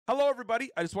Hello, everybody.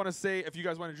 I just want to say, if you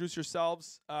guys want to introduce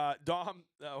yourselves, Dom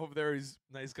over there, he's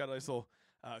nice, got a nice little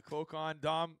cloak on.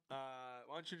 Dom, why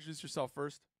don't you introduce yourself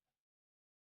first?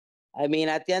 I mean,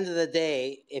 at the end of the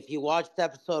day, if you watched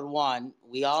episode 1,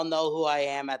 we all know who I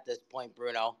am at this point,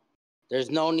 Bruno. There's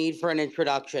no need for an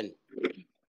introduction.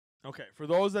 Okay, for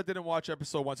those that didn't watch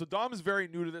episode 1, so Dom is very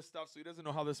new to this stuff, so he doesn't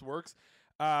know how this works.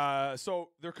 So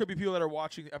there could be people that are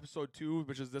watching episode 2,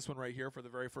 which is this one right here, for the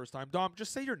very first time. Dom,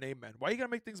 just say your name, man. Why are you gonna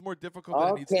make things more difficult than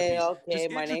it needs to be? Okay.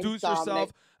 Just My introduce name's Domenic.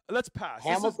 yourself. Let's pass.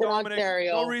 Hamilton, this is Domenic.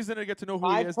 Ontario. No reason to get to know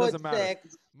who he is. Doesn't matter.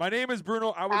 5'6". My name is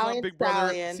Bruno. I was Italian on Big Brother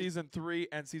stallion. season 3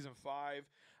 and season 5.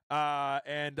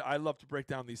 And I love to break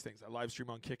down these things. I live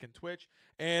stream on Kick and Twitch,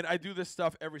 and I do this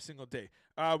stuff every single day.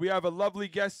 We have a lovely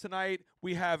guest tonight.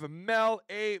 We have Mel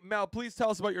A. Mel, please tell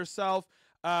us about yourself.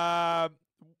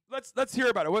 Let's hear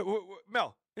about it.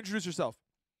 Mel, introduce yourself.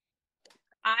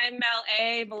 I'm Mel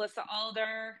A. Melissa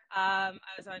Alder. I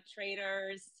was on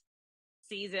Traitors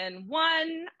season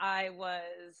 1. I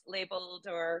was labeled,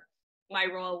 or my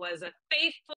role was a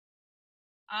faithful.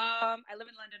 I live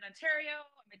in London, Ontario.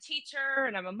 I'm a teacher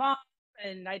and I'm a mom,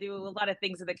 and I do a lot of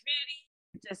things in the community.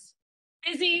 Just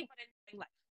busy, but enjoying life.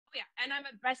 Oh yeah, and I'm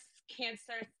a breast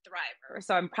cancer thriver,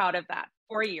 so I'm proud of that.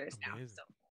 4 years Amazing. now. So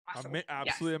awesome.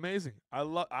 Absolutely amazing. I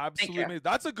love absolutely you. amazing.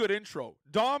 That's a good intro.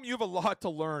 Dom, you have a lot to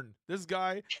learn. This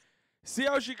guy, see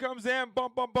how she comes in,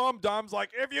 bum bum bum. Dom's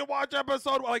like, if you watch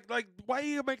episode, like why do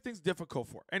you make things difficult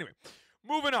for? Anyway,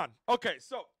 moving on. Okay,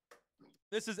 so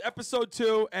this is episode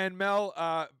 2, and Mel,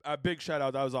 a big shout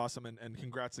out. That was awesome, and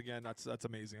congrats again. That's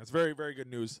amazing. That's very, very good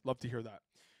news. Love to hear that.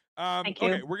 Thank you.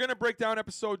 Okay, we're gonna break down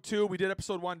episode 2. We did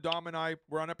episode 1. Dom and I,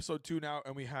 we're on episode 2 now,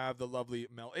 and we have the lovely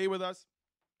Mel A with us.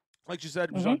 Like you said,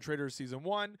 it was on Traitors season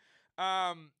 1.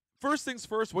 First things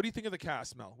first. What do you think of the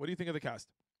cast, Mel? What do you think of the cast?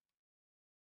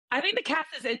 I think the cast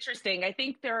is interesting. I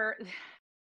think there are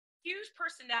huge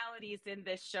personalities in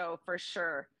this show for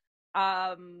sure.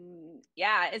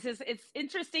 It's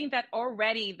interesting that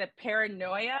already the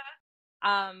paranoia,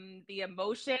 the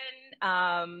emotion,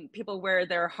 people wear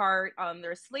their heart on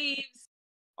their sleeves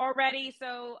already.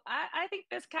 So I think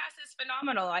this cast is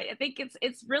phenomenal. I think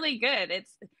it's really good.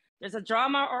 There's a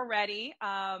drama already.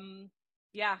 I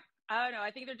don't know.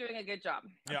 I think they're doing a good job.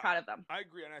 I'm proud of them. I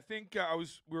agree, and I think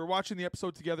we were watching the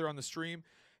episode together on the stream,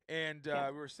 and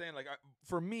we were saying, like,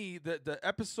 for me, the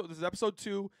episode, this is episode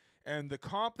 2. And the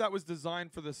comp that was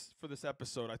designed for this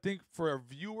episode, I think for a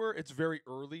viewer, it's very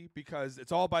early because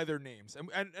it's all by their names. And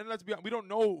let's be honest, we don't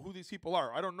know who these people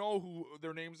are. I don't know who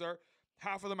their names are.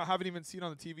 Half of them I haven't even seen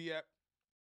on the TV yet.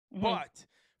 But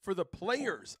for the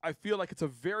players, I feel like it's a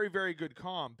very, very good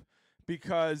comp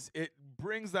because it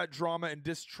brings that drama and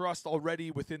distrust already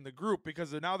within the group,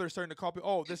 because now they're starting to copy,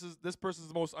 this person's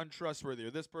the most untrustworthy,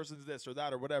 or this person's this or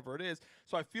that, or whatever it is.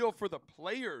 So I feel for the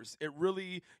players, it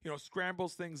really,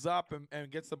 scrambles things up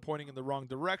and gets them pointing in the wrong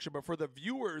direction. But for the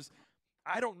viewers,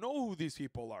 I don't know who these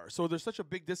people are. So there's such a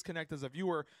big disconnect as a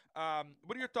viewer.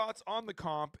 What are your thoughts on the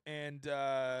comp, and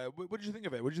what did you think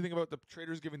of it? What did you think about the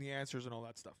Traitors giving the answers and all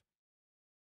that stuff?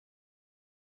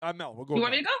 Mel, we'll go. You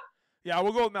want me to go? Yeah,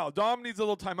 we'll go with Mel. Dom needs a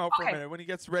little time out for a minute when he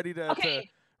gets ready to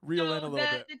reel in a little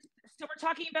bit. So we're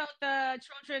talking about the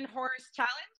Trojan Horse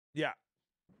Challenge? Yeah.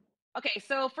 Okay,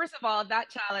 so first of all,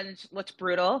 that challenge looks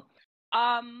brutal. But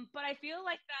I feel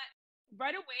like that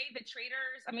right away, the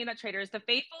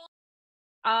Faithful,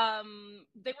 they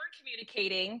weren't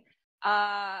communicating.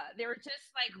 They were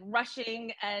just like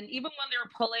rushing, and even when they were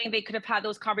pulling, they could have had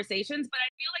those conversations. But I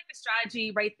feel like the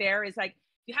strategy right there is like,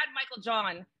 you had Michael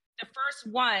John, the first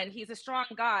one, he's a strong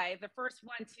guy, the first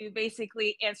one to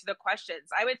basically answer the questions.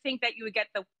 I would think that you would get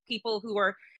the people who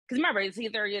are, because remember, it's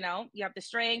either, you have the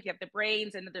strength, you have the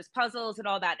brains, and there's puzzles and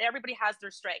all that. Everybody has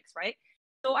their strengths, right?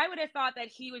 So I would have thought that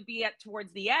he would be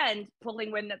towards the end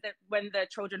pulling when the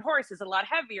Trojan horse is a lot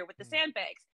heavier with the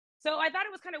sandbags. So I thought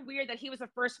it was kind of weird that he was the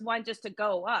first one just to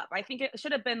go up. I think it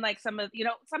should have been like some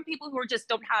people who just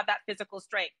don't have that physical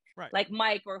strength, right, like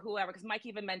Mike or whoever, because Mike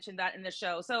even mentioned that in the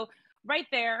show. So right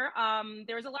there,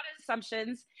 there was a lot of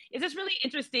assumptions. It's just really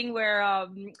interesting where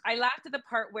I laughed at the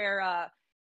part where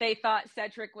they thought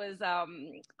Cedric was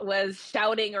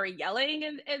shouting or yelling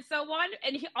and so on.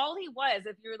 And all he was,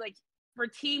 if you're like for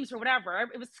teams or whatever,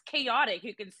 it was chaotic.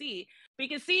 You can see, but you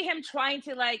can see him trying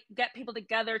to like get people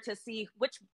together to see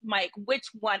which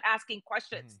one, asking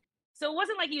questions. So it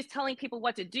wasn't like he was telling people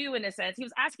what to do in a sense. He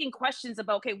was asking questions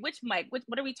about, okay, which mic,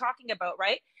 what are we talking about,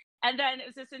 right? And then it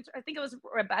was this, I think it was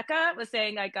Rebecca was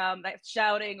saying like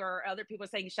shouting, or other people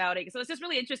saying shouting. So it's just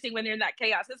really interesting when you're in that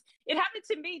chaos. It happened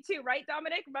to me too, right,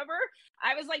 Domenic? Remember?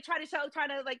 I was like trying to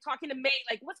talking to May,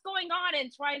 like what's going on,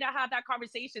 and trying to have that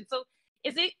conversation. So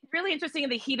is it really interesting in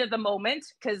the heat of the moment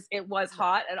because it was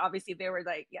hot and obviously they were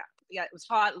like, yeah, it was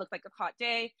hot. It looked like a hot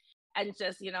day, and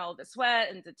just the sweat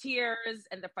and the tears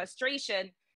and the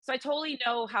frustration. So I totally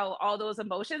know how all those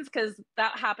emotions, because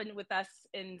that happened with us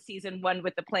in season 1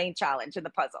 with the playing challenge and the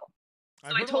puzzle. So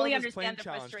I've I heard totally a lot of this understand playing the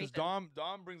challenge because frustration.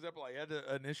 Dom brings up like, I had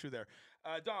an issue there.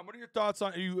 Dom, what are your thoughts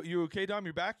on? You okay, Dom?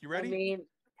 You back? You ready?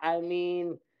 I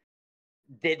mean,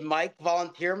 did Mike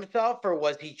volunteer himself, or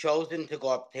was he chosen to go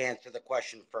up to answer the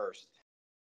question first?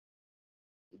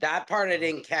 That part I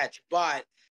didn't catch, but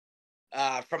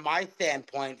from my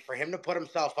standpoint, for him to put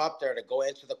himself up there to go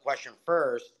answer the question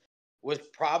first was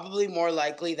probably more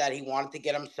likely that he wanted to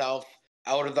get himself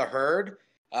out of the herd,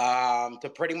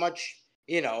 to pretty much,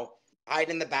 hide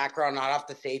in the background, not have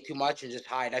to say too much and just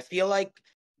hide. I feel like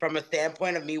from a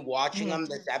standpoint of me watching him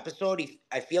this episode,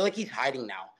 I feel like he's hiding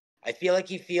now. I feel like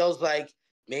he feels like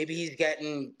maybe he's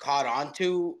getting caught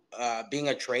onto being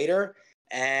a traitor,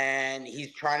 and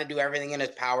he's trying to do everything in his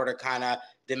power to kind of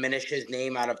diminish his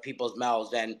name out of people's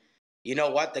mouths. And you know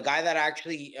what? The guy that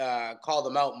actually called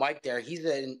him out, Mike, there, he's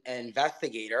an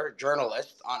investigator,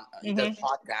 journalist on he does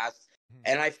podcasts,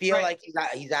 and I feel like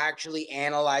he's actually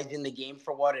analyzing the game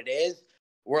for what it is.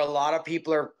 Where a lot of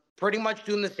people are pretty much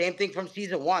doing the same thing from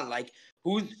season 1. Like,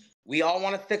 we all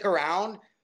want to stick around.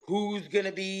 Who's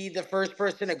gonna be the first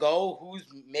person to go? Who's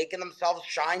making themselves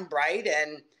shine bright?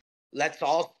 And let's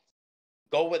all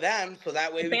go with them, so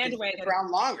that way we can stick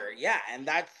around longer. Yeah, and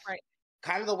that's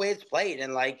kind of the way it's played.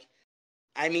 And like,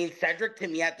 I mean, Cedric to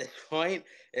me at this point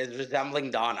is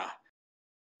resembling Donna.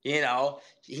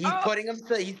 He's putting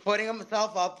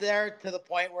himself up there to the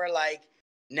point where like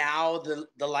now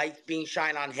the light's being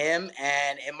shined on him,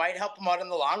 and it might help him out in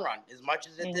the long run as much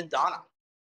as it did Donna.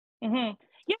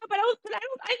 Yeah, but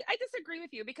I disagree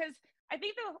with you, because I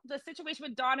think the situation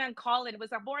with Donna and Colin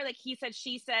was a more like he said,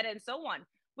 she said, and so on,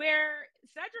 where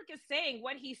Cedric is saying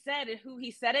what he said and who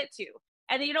he said it to.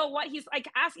 And you know what? He's like,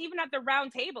 asked even at the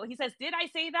round table, he says, did I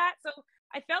say that? So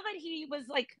I felt that he was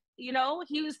like, he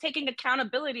was taking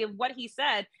accountability of what he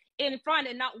said in front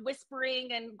and not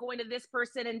whispering and going to this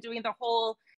person and doing the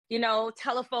whole,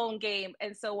 telephone game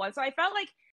and so on. So I felt like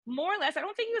more or less, I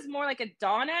don't think he was more like a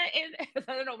Donna. I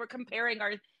don't know, we're comparing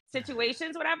our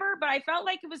situations, whatever, but I felt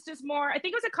like it was just more, I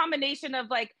think it was a combination of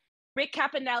like Rick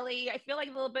Caponelli. I feel like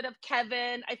a little bit of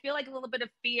Kevin. I feel like a little bit of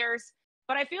Fierce.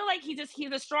 But I feel like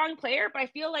he's a strong player, but I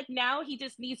feel like now he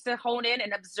just needs to hone in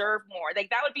and observe more. Like,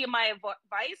 that would be my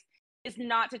advice, is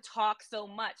not to talk so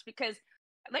much, because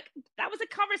like that was a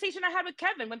conversation I had with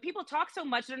Kevin. When people talk so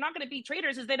much, they're not going to be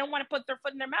traitors, as they don't want to put their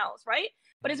foot in their mouths, right?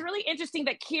 But it's really interesting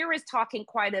that Kira's talking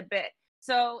quite a bit.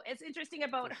 So it's interesting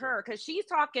about her, because she's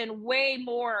talking way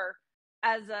more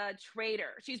as a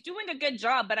traitor. She's doing a good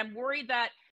job, but I'm worried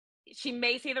that she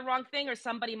may say the wrong thing, or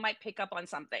somebody might pick up on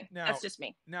something. That's just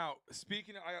me. Now,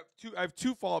 speaking of, I have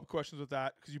two follow-up questions with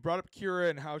that, because you brought up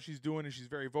Kira and how she's doing, and she's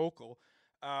very vocal.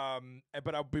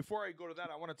 But before I go to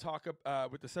that, I want to talk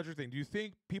with the Cedric thing. Do you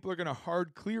think people are going to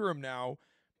hard clear him now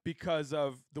because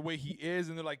of the way he is,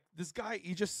 and they're like, this guy,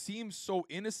 he just seems so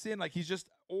innocent, like he's just,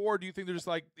 or do you think they're just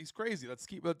like, he's crazy, let's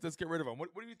get rid of him? What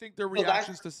do you think their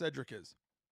reactions to Cedric is?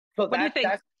 So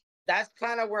that's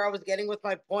kind of where I was getting with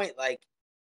my point. Like,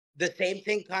 the same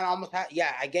thing kind of almost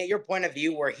I get your point of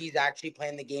view, where he's actually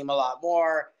playing the game a lot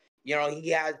more. He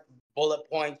has bullet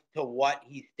points to what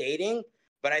he's stating,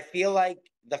 but I feel like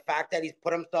the fact that he's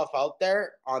put himself out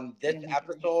there on this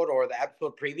episode or the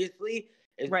episode previously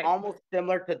is almost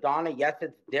similar to Donna. Yes,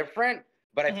 it's different,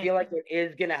 but I feel like it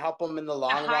is going to help him in the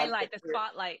long run. Highlight, the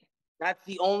spotlight. That's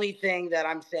the only thing that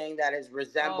I'm saying that is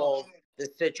resembles the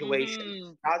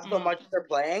situation. Not so much they're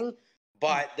playing,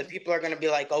 but the people are going to be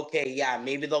like, okay, yeah,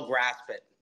 maybe they'll grasp it.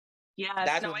 Yeah,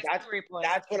 that's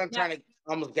what I'm trying to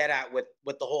almost get at with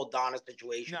the whole Donna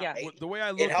situation. Now, right? The way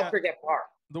I look it helped her get far.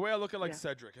 The way I look at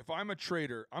Cedric, if I'm a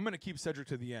traitor, I'm going to keep Cedric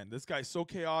to the end. This guy's so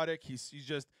chaotic.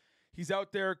 He's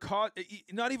out there caught,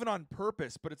 not even on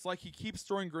purpose, but it's like he keeps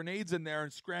throwing grenades in there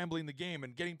and scrambling the game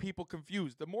and getting people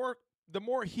confused. The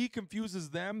more he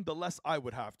confuses them, the less I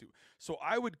would have to. So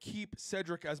I would keep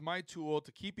Cedric as my tool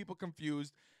to keep people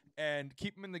confused and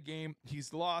keep him in the game.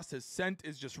 He's lost. His scent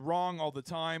is just wrong all the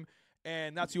time.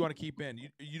 And that's what you want to keep in.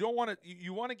 You don't want to.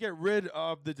 You want to get rid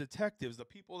of the detectives, the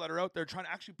people that are out there trying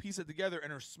to actually piece it together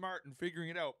and are smart and figuring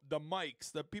it out. The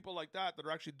Mikes, the people like that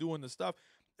are actually doing the stuff.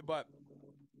 But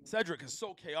Cedric is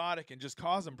so chaotic and just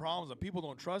causing problems, and people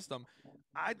don't trust him.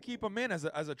 I'd keep him in as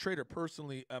a traitor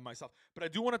personally myself. But I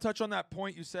do want to touch on that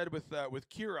point you said with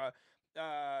Kira.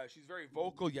 She's very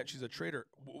vocal, yet she's a traitor.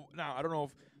 Now I don't know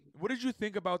if what did you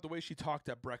think about the way she talked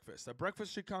at breakfast? At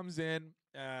breakfast, she comes in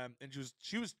and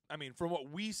she was. I mean, from what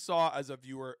we saw as a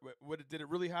viewer, did it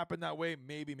really happen that way?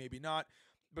 Maybe, maybe not.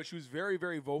 But she was very,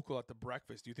 very vocal at the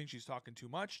breakfast. Do you think she's talking too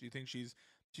much? Do you think she's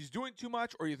doing too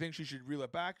much, or you think she should reel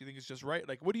it back? Do you think it's just right?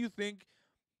 Like, what do you think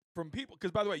from people?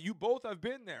 Because by the way, you both have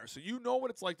been there, so you know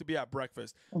what it's like to be at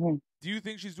breakfast. Mm-hmm. Do you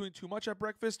think she's doing too much at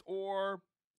breakfast, or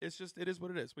it's just it is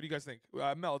what it is? What do you guys think?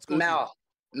 Mel, let's go.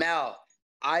 Mel,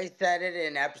 I said it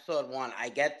in episode 1. I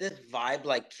get this vibe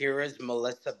like Kira's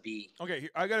Melissa B. Okay,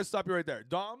 I got to stop you right there.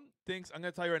 Dom thinks, I'm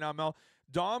going to tell you right now, Mel,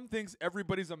 Dom thinks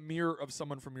everybody's a mirror of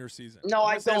someone from your season. No,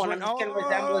 I don't. I'm just getting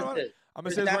resemblances. I'm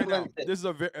going to say this right now. This is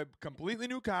a completely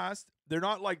new cast. They're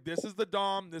not like, this is the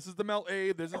Dom, this is the Mel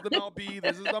A, this is the Mel B,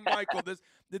 this is the Michael.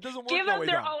 It doesn't work Give that them way,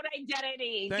 their Dom. own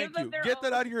identity. Thank Give you. them Get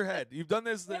that out of your head. You've done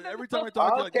this every time I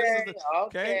talk to you. Like, this is the,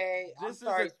 okay. This is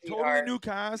sorry, a totally new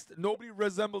cast. Nobody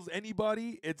resembles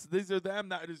anybody. These are them.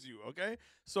 That is you. Okay.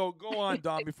 So go on,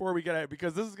 Dom. Before we get at it,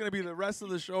 because this is going to be the rest of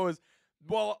the show. Is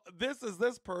well, this is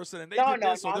this person, and they did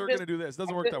this, so they're going to do this.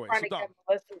 Doesn't work that way. So Dom,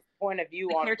 Melissa's point of view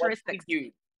on what we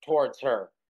do towards her,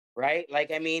 right?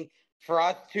 Like, I mean, for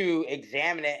us to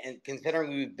examine it, and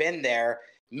considering we've been there,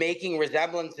 making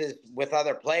resemblances with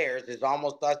other players is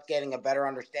almost us getting a better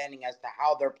understanding as to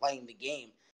how they're playing the game.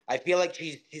 I feel like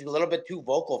she's a little bit too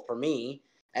vocal for me.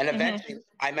 And eventually,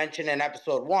 I mentioned in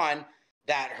episode 1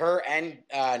 that her and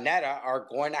Netta are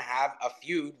going to have a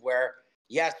feud where,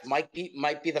 yes, might be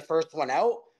the first one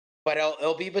out, but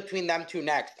it'll be between them two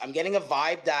next. I'm getting a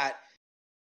vibe that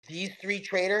these 3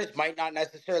 traitors might not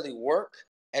necessarily work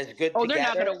as good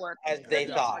together as they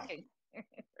thought.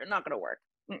 They're not going to work.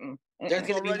 Mm-mm. There's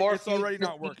going to be more. It's already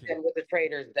not working with the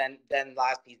Traitors than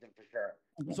last season for sure.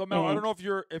 So Mel, I don't know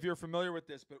if you're familiar with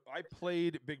this, but I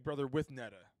played Big Brother with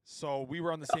Netta, so we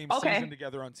were on the same season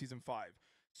together on season 5.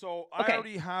 So I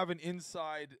already have an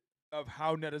inside of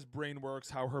how Netta's brain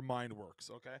works, how her mind works.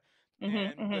 Okay.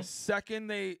 And the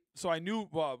second so I knew,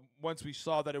 once we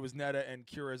saw that it was Netta and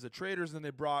Kira as the traitors, and they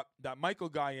brought that Michael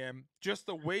guy in, just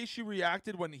the way she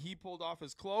reacted when he pulled off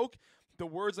his cloak, the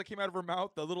words that came out of her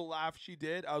mouth, the little laugh she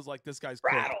did, I was like, this guy's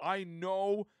cooked. I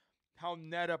know how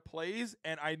Netta plays,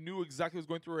 and I knew exactly what was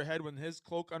going through her head when his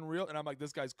cloak unreal, and I'm like,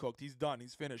 this guy's cooked. He's done.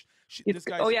 He's finished. This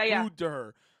guy's food to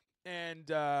her. And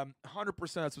 100%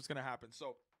 that's what's going to happen.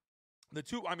 So the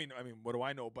two, I mean, what do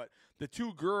I know? But the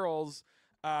 2 girls...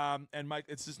 and Mike,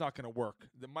 it's just not going to work.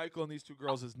 The Michael and these 2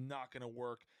 girls is not going to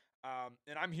work.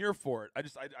 And I'm here for it.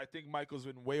 I think Michael's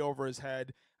been way over his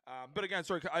head. But again,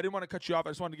 sorry, I didn't want to cut you off.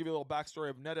 I just wanted to give you a little backstory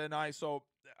of Netta and I. So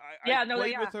I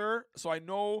played with her, so I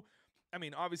know. I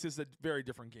mean, obviously, it's a very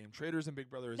different game. Traitors and Big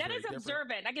Brother is Netta's very different.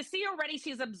 observant. I can see already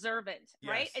she's observant,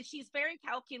 right? And she's very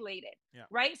calculated, yeah.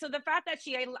 right? So the fact that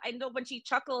I know when she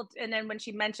chuckled, and then when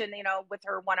she mentioned, with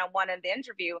her one-on-one in the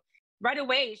interview, right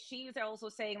away, she's also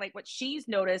saying like what she's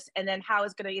noticed and then how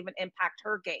it's going to even impact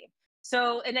her game.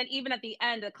 So, and then even at the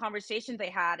end, the conversation they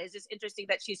had is just interesting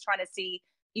that she's trying to see,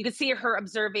 you can see her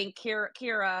observing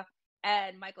Kira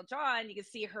and Michael John. You can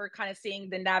see her kind of seeing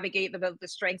navigate the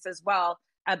strengths as well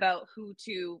about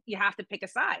you have to pick a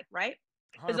side, right?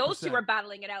 Because those 2 are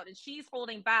battling it out and she's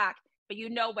holding back, but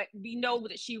we know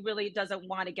that she really doesn't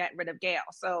want to get rid of Gail.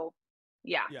 So,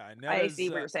 yeah, I see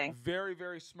what you're saying. Very,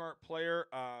 very smart player.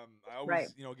 I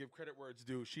always, give credit where it's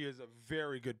due. She is a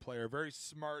very good player, very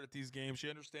smart at these games. She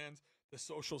understands the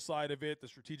social side of it, the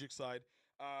strategic side.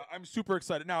 I'm super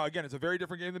excited. Now, again, it's a very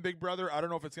different game than Big Brother. I don't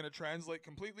know if it's going to translate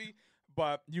completely,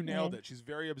 but you nailed it. She's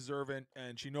very observant,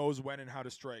 and she knows when and how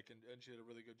to strike, and she did a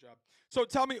really good job. So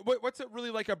tell me, what's it really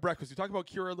like at breakfast? You talked about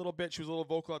Kira a little bit. She was a little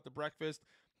vocal at the breakfast.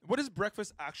 What is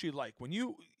breakfast actually like? When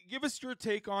you give us your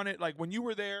take on it, like when you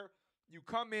were there, you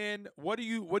come in, what are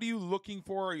you looking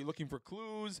for? Are you looking for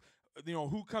clues?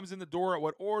 Who comes in the door at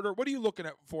what order? What are you looking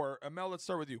at for? Mel, let's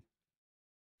start with you.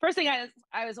 First thing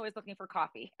I was always looking for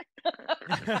coffee.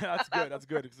 That's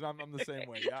good because I'm the same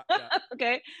way. Yeah.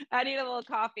 Okay, I need a little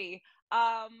coffee.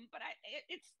 But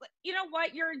it's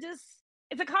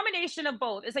it's a combination of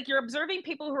both. It's like you're observing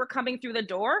people who are coming through the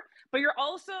door, but you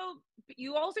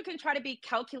also can try to be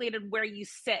calculated where you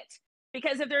sit.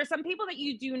 Because if there are some people that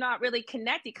you do not really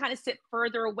connect, you kind of sit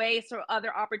further away, so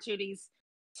other opportunities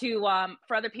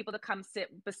for other people to come sit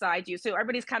beside you. So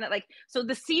everybody's kind of like, so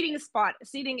the seating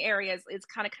areas is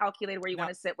kind of calculated where you want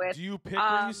to sit with. Do you pick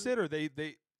where you sit, or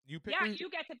you pick? Yeah, you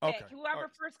get to pick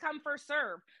whoever first come, first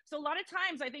serve. So a lot of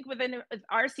times, I think within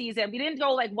our season, we didn't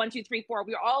go like 1, 2, 3, 4.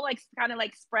 We were all like kind of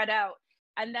like spread out.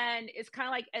 And then it's kind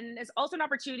of like, and it's also an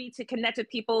opportunity to connect with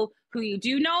people who you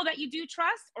do know that you do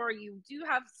trust, or you do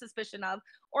have suspicion of,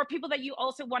 or people that you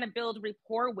also want to build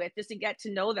rapport with just to get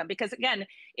to know them. Because again,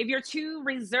 if you're too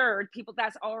reserved, people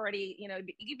that's already, you know,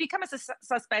 you become a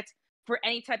suspect for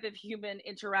any type of human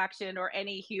interaction or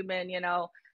any human, you know,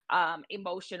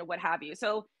 emotion or what have you.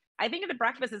 So I think the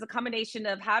breakfast is a combination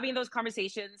of having those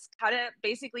conversations, how to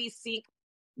basically seek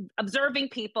observing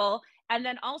people, and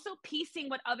then also piecing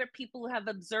what other people have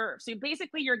observed. So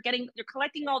basically you're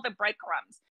collecting all the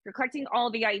breadcrumbs, you're collecting all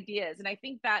the ideas. And I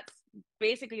think that's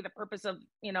basically the purpose of,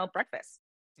 you know, breakfast.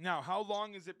 Now, how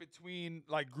long is it between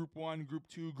like group 1, group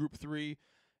 2, group 3?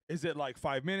 Is it like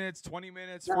 5 minutes, 20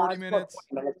 minutes, 40 minutes?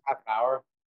 20 minutes, half hour.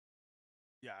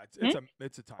 Yeah, it's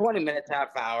a time. 20 minutes, half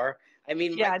hour. I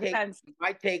mean, yeah, it depends.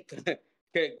 My take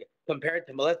compared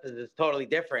to Melissa's is totally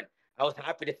different. I was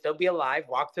happy to still be alive,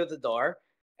 walk through the door,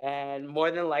 and more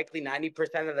than likely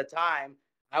 90% of the time,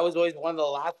 I was always one of the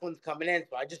last ones coming in.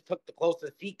 So I just took the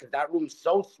closest seat because that room's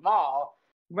so small.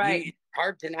 Right. It's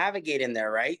hard to navigate in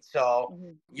there, right? So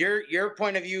your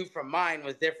point of view from mine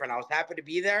was different. I was happy to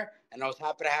be there, and I was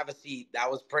happy to have a seat. That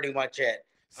was pretty much it.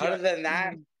 Other than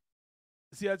that,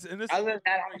 how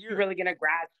are you really gonna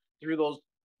grasp through those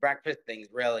breakfast things,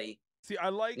 really? See, I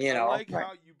like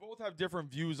how you both have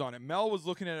different views on it. Mel was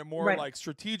looking at it more like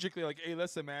strategically, like, hey,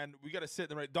 listen, man, we got to sit in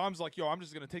the right. Dom's like, yo, I'm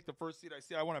just going to take the first seat I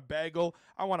see. I want a bagel.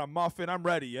 I want a muffin. I'm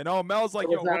ready. You know, Mel's like,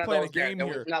 yo, we're playing a game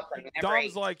here.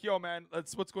 Dom's like, yo, man,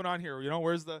 what's going on here? You know,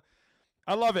 where's the,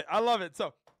 I love it.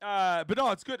 So, but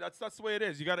no, it's good. That's the way it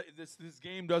is. You got to, this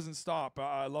game doesn't stop.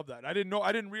 I love that. I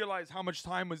didn't realize how much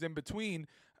time was in between.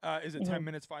 Is it 10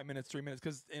 minutes, 5 minutes, 3 minutes?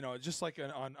 Because, you know, just like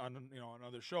on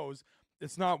other shows,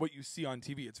 it's not what you see on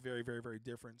TV. It's very, very, very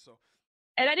different. So,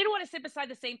 and I didn't want to sit beside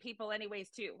the same people anyways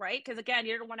too, right? Because again,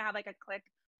 you don't want to have like a clique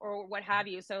or what have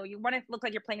you. So you want to look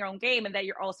like you're playing your own game and that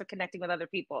you're also connecting with other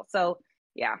people. So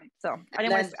yeah. So I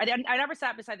never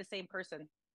sat beside the same person.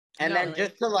 And then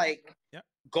just to like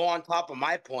go on top of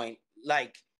my point,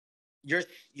 like you're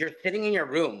sitting in your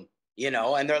room, you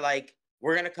know, and they're like,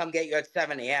 we're gonna come get you at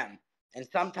 7 a.m. And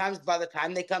sometimes by the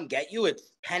time they come get you,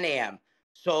 it's 10 a.m.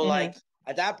 So like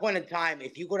at that point in time,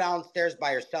 if you go downstairs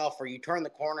by yourself or you turn the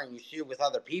corner and you see it with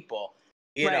other people,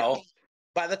 you know,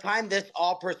 by the time this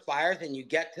all perspires and you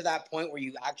get to that point where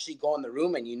you actually go in the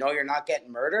room and you know you're not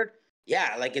getting murdered,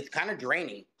 like it's kind of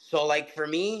draining. So like for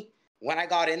me, when I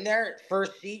got in there,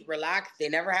 first seat, relaxed. They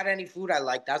never had any food I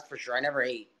liked, that's for sure. I never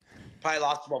ate. Probably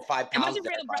lost about 5 pounds. It wasn't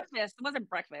real breakfast. It wasn't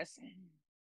breakfast.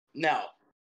 No.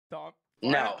 File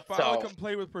a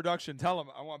complaint with production. Tell them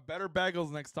I want better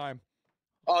bagels next time.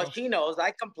 Oh, she knows.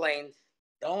 I complained.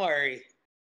 Don't worry.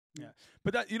 Yeah,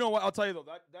 but that, you know what? I'll tell you though,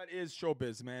 that is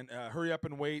showbiz, man. Hurry up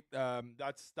and wait.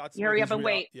 That's hurry up and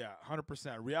wait. Yeah,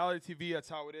 100%. Reality TV, that's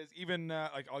how it is. Even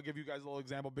like I'll give you guys a little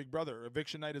example. Big Brother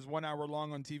eviction night is 1 hour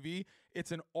long on TV.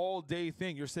 It's an all day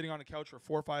thing. You're sitting on a couch for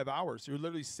 4 or 5 hours. So you're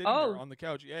literally sitting there on the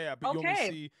couch. Yeah. But you only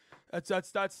see that's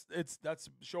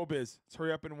showbiz. It's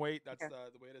hurry up and wait. That's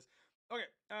the way it is. Okay,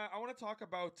 I want to talk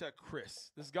about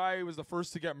Chris. This guy was the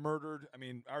first to get murdered. I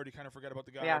mean, I already kind of forgot about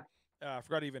the guy. Yeah.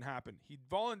 Forgot it even happened. He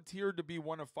volunteered to be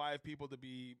one of 5 people to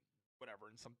be whatever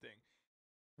in something.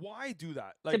 Why do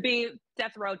that? Like, to be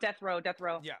death row.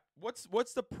 Yeah.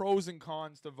 What's the pros and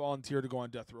cons to volunteer to go on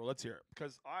death row? Let's hear it.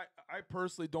 Because I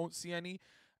personally don't see any.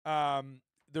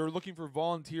 They're looking for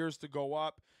volunteers to go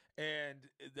up. And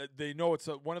they know it's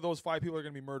one of those 5 people are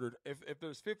going to be murdered. If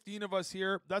there's 15 of us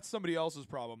here, that's somebody else's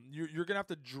problem. You're going to have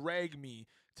to drag me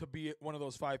to be one of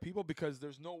those 5 people because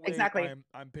there's no way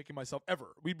I'm picking myself ever.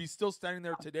 We'd be still standing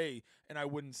there today, and I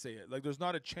wouldn't say it. Like, there's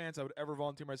not a chance I would ever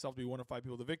volunteer myself to be one of 5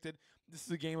 people evicted. This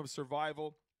is a game of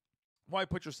survival. Why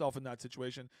put yourself in that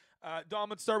situation? Dom,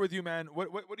 let's start with you, man. What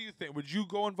do you think? Would you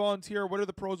go and volunteer? What are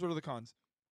the pros? What are the cons?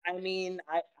 I mean,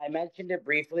 I mentioned it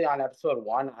briefly on episode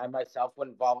 1. I myself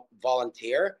wouldn't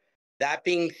volunteer. That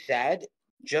being said,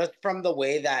 just from the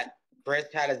way that Chris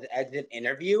had his exit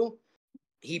interview,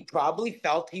 he probably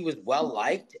felt he was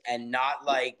well-liked and not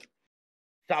like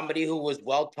somebody who was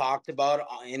well talked about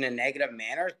in a negative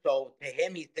manner. So to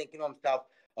him, he's thinking to himself,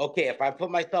 okay, if I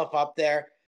put myself up there,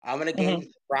 I'm going to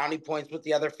gain brownie points with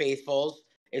the other faithfuls.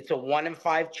 It's a 1 in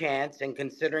 5 chance. And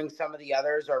considering some of the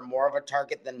others are more of a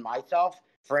target than myself,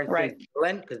 for instance,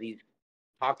 Dylan, because he's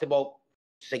talked about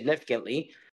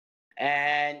significantly.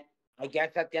 And I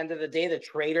guess at the end of the day, the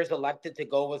Traitors elected to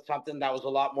go with something that was a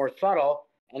lot more subtle.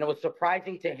 And it was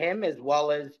surprising to him as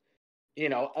well as, you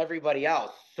know, everybody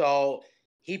else. So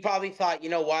he probably thought, you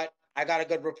know what? I got a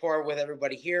good rapport with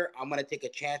everybody here. I'm going to take a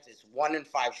chance. It's 1 in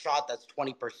 5 shot. That's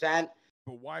 20%.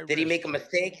 But why did he make a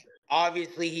mistake?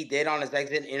 Obviously, he did on his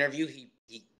exit interview. He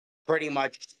pretty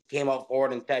much came out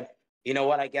forward and said, you know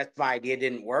what, I guess my idea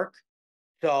didn't work.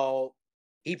 So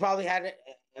he probably had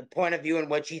a point of view in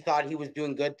which he thought he was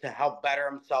doing good to help better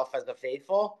himself as a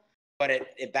faithful, but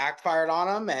it backfired on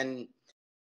him, and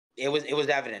it was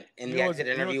evident in the exit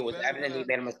interview. It was evident he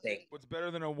made a mistake. What's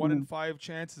better than a 1 in 5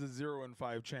 chance is a 0 in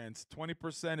 5 chance.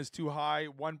 20% is too high,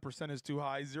 1% is too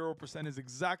high, 0% is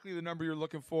exactly the number you're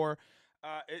looking for.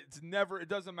 It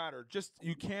doesn't matter. Just,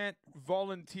 you can't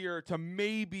volunteer to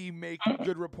maybe make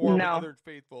good rapport with other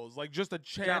faithfuls. Like, just a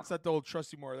chance that they'll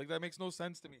trust you more. Like, that makes no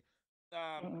sense to me.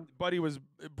 Buddy was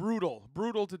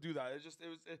brutal to do that.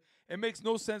 It makes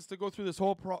no sense to go through this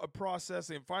whole process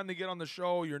and finally get on the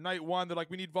show. You're night one. They're like,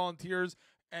 we need volunteers,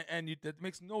 and it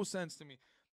makes no sense to me.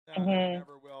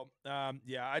 Never will. I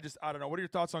don't know. What are your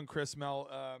thoughts on Chris, Mel?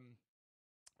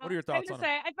 What are your thoughts on him?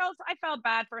 I felt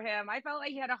bad for him. I felt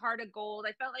like he had a heart of gold.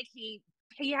 I felt like he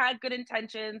had good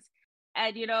intentions,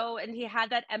 and and he had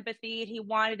that empathy, and he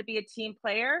wanted to be a team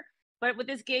player. But with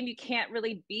this game, you can't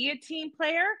really be a team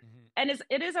player. And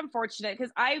it is unfortunate,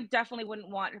 because I definitely wouldn't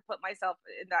want to put myself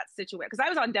in that situation, because I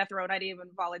was on death row and I didn't even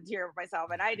volunteer for myself,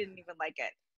 and I didn't even like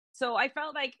it. So I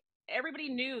felt like everybody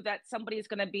knew that somebody's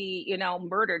going to be,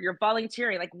 murdered. You're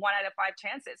volunteering like 1 out of 5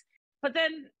 chances. But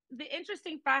then the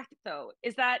interesting fact, though,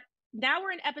 is that now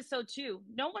we're in episode 2.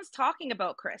 No one's talking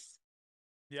about Chris.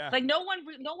 Yeah. Like no one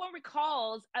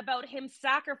recalls about him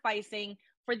sacrificing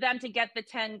for them to get the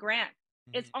 10 grand.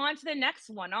 It's on to the next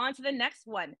one, on to the next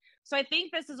one. So I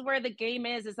think this is where the game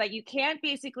is that you can't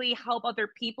basically help other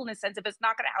people in a sense if it's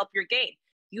not going to help your game.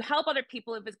 You help other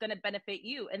people if it's going to benefit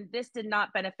you. And this did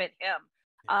not benefit him.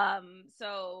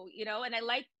 So, and I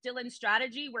like Dylan's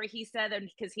strategy where he said, and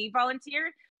because he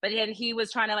volunteered, but then he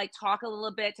was trying to like talk a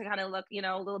little bit to kind of look,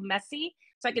 a little messy.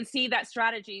 So I can see that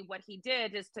strategy. What he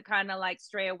did is to kind of like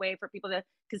stray away for people to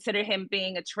consider him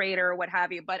being a traitor or what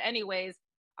have you. But anyways,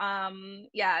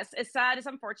 it's sad. It's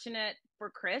unfortunate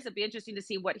for Chris. It'd be interesting to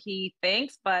see what he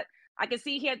thinks, but I can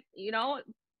see he had,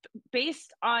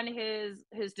 based on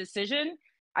his decision,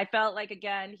 I felt like,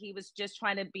 again, he was just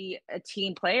trying to be a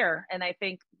team player. And I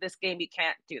think this game, you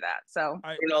can't do that. So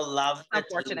loves the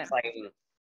team playing.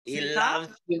 He loves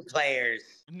team players.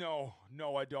 No,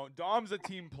 I don't. Dom's a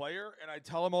team player, and I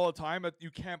tell him all the time that you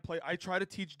can't play. I try to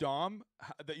teach Dom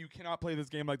that you cannot play this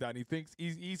game like that. And he thinks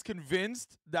he's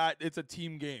convinced that it's a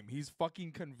team game. He's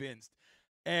fucking convinced.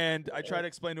 And I try to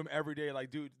explain to him every day, like,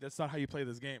 dude, that's not how you play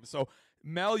this game. So,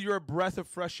 Mel, you're a breath of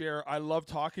fresh air. I love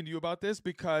talking to you about this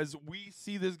because we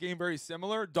see this game very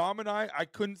similar. Dom and I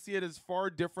couldn't see it as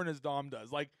far different as Dom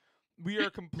does. Like, we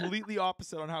are completely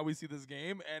opposite on how we see this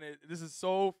game, and this is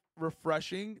so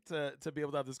refreshing to be able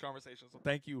to have this conversation. So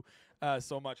thank you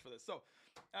so much for this. So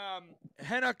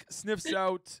Hennock sniffs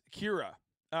out Kira.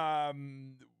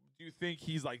 Do you think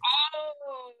he's like,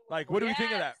 what do we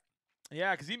think of that?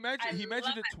 Yeah, because he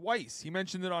mentioned it twice. He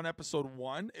mentioned it on episode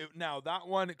 1. Now that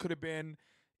one, it could have been,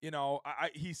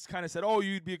 he's kind of said, oh,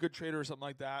 you'd be a good trader or something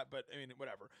like that. But I mean,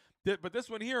 whatever. But this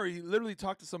one here, he literally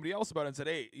talked to somebody else about it and said,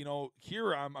 hey,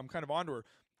 Kira, I'm kind of onto her.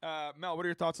 Mel, what are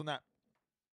your thoughts on that?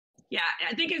 Yeah,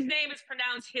 I think his name is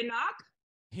pronounced Hinnock.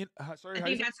 Sorry, I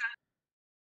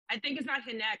think it's not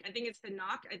Hinnock. I think it's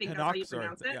Hinnock. I think that's how you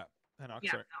pronounce it. Yeah, Hinnock,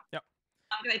 sorry. Yep.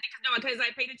 Because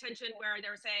I paid attention where they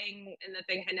were saying in the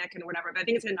thing Hinnock and whatever, but I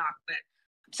think it's Hinnock, but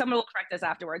someone will correct us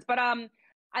afterwards. But I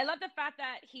love the fact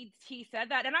that he said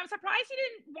that, and I'm surprised he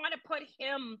didn't want to put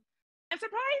him. I'm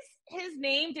surprised his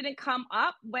name didn't come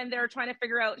up when they were trying to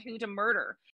figure out who to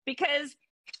murder, because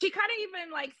she kind of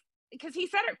even because he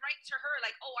said it right to her,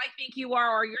 like, oh, I think you are,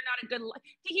 or you're not a good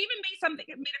he even made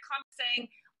a comment saying,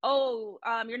 oh,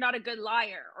 you're not a good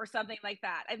liar, or something like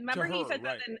that. I remember he said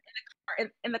that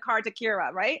in the car to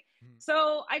Kira, right?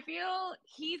 So I feel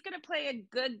he's going to play a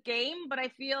good game, but I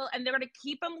feel, and they're going to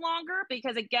keep him longer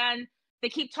because, again, they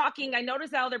keep talking. I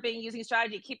noticed how they're using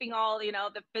strategy, keeping all,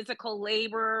 the physical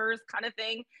laborers kind of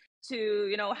thing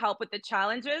to, help with the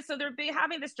challenges. So they're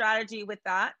having the strategy with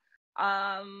that.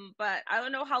 But I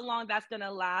don't know how long that's going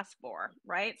to last for,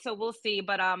 right? So we'll see.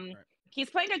 But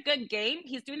he's playing a good game.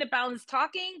 He's doing the balance,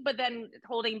 talking, but then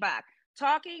holding back,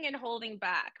 talking and holding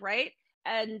back, right?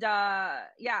 And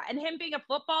and him being a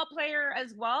football player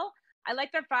as well. I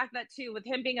like the fact that too, with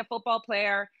him being a football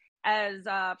player, as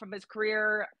from his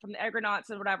career from the Argonauts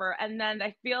and whatever. And then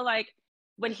I feel like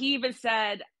when he even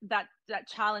said that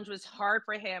challenge was hard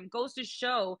for him, goes to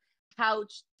show how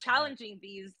challenging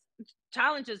these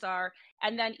challenges are.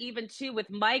 And then even too with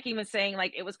Mike even saying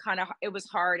like it was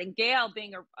hard, and Gail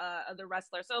being the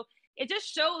wrestler. So it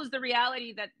just shows the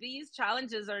reality that these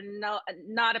challenges are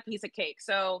not a piece of cake.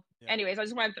 So anyways, I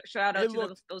just want to shout out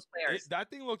to those players.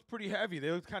 That thing looked pretty heavy. They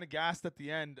looked kind of gassed at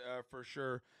the end for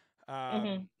sure.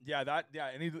 Yeah,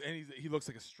 and he looks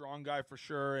like a strong guy for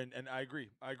sure, and I agree.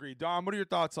 Dom, what are your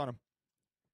thoughts on him?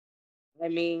 I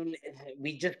mean,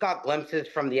 we just got glimpses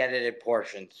from the edited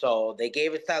portion. So they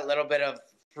gave us that little bit of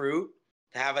fruit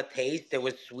to have a taste. It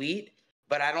was sweet,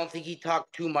 but I don't think he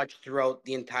talked too much throughout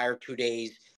the entire 2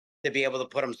 days to be able to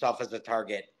put himself as a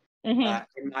target. In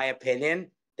my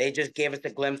opinion, they just gave us a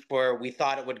glimpse where we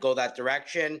thought it would go that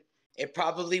direction. It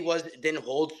probably didn't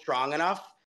hold strong enough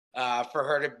for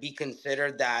her to be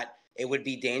considered that it would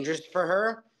be dangerous for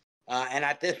her. And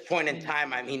at this point in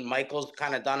time, I mean, Michael's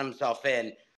kind of done himself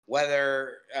in.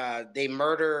 Whether they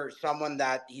murder someone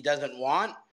that he doesn't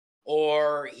want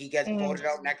or he gets voted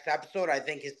out next episode, I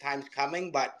think his time's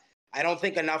coming. But I don't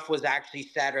think enough was actually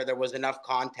said or there was enough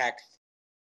context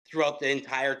throughout the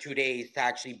entire 2 days to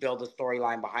actually build a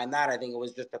storyline behind that. I think it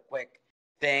was just a quick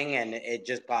thing and it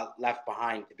just got left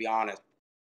behind, to be honest.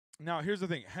 Now, here's the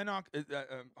thing. Henok,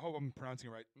 hope I'm pronouncing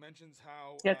it right, mentions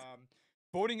how Yes.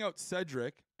 voting out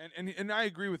Cedric, and I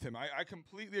agree with him. I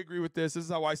completely agree with this. This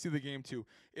is how I see the game, too.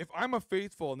 If I'm a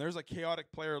faithful and there's a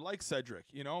chaotic player like Cedric,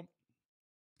 you know,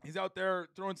 he's out there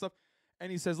throwing stuff,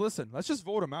 and he says, listen, let's just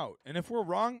vote him out. And if we're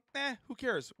wrong, who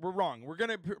cares? We're wrong. We're going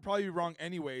to probably be wrong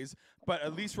anyways, but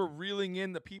at least we're reeling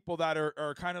in the people that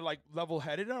are kind of like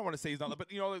level-headed. I don't want to say he's not,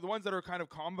 but, you know, like the ones that are kind of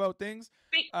calm about things.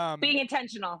 Being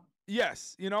intentional.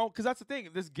 Yes, you know, because that's the thing.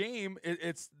 This game,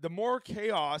 it's the more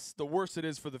chaos, the worse it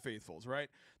is for the faithfuls, right?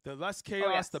 The less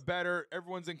chaos, the better.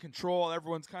 Everyone's in control.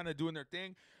 Everyone's kind of doing their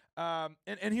thing.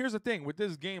 And here's the thing with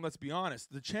this game. Let's be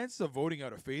honest. The chances of voting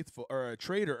out a faithful or a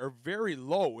traitor are very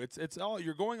low. It's all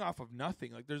you're going off of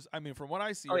nothing. Like from what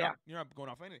I see, you're not going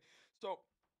off anything. So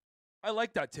I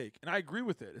like that take, and I agree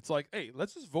with it. It's like, hey,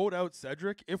 let's just vote out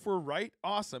Cedric. If we're right,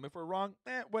 awesome. If we're wrong,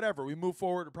 whatever. We move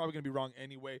forward. We're probably gonna be wrong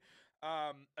anyway.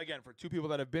 Again, for two people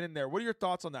that have been in there, what are your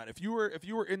thoughts on that? If you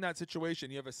were in that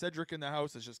situation, you have a Cedric in the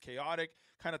house that's just chaotic,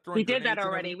 kind of throwing. We did that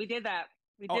already. We did that.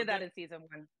 We did that in season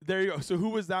 1. There you go. So who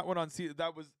was that one on season?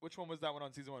 Which one was that one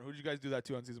on season 1? Who did you guys do that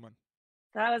to on season 1?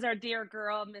 That was our dear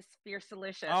girl, Miss Fierce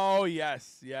Delicious. Oh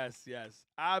yes.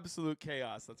 Absolute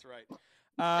chaos. That's right.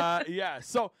 Yeah.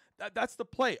 So that's the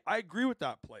play. I agree with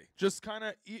that play. Just kind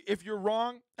of, if you're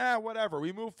wrong, whatever.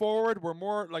 We move forward. We're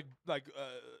more like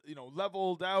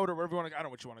leveled out or whatever you want to. I don't know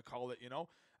what you want to call it. You know,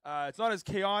 it's not as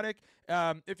chaotic.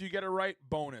 If you get it right,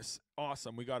 bonus.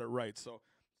 Awesome. We got it right. So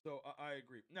I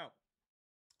agree.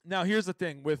 Now here's the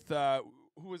thing with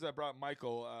who was that brought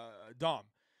Michael Dom.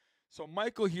 So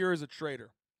Michael here is a traitor.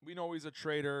 We know he's a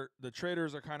traitor. The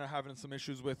traitors are kind of having some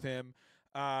issues with him.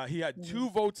 He had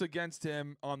 2 votes against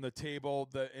him on the table.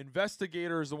 The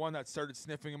investigator is the one that started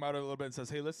sniffing him out a little bit and says,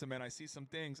 hey, listen, man, I see some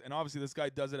things. And obviously this guy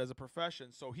does it as a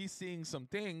profession. So he's seeing some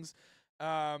things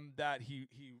that he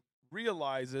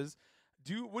realizes.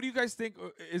 What do you guys think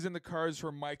is in the cards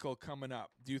for Michael coming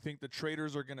up? Do you think the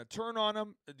traitors are going to turn on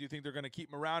him? Do you think they're going to keep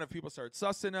him around if people start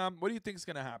sussing him? What do you think is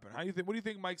going to happen? What do you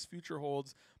think Mike's future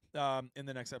holds in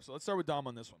the next episode? Let's start with Dom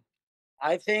on this one.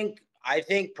 I think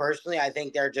personally, I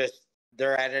think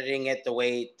they're editing it the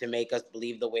way to make us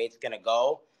believe the way it's going to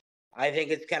go. I think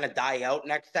it's going to die out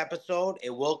next episode. It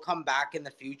will come back in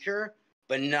the future,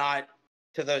 but not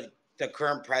to the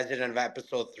current president of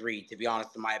episode 3, to be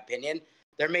honest, in my opinion.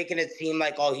 They're making it seem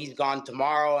like, oh, he's gone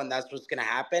tomorrow and that's what's going to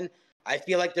happen. I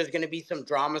feel like there's going to be some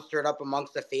drama stirred up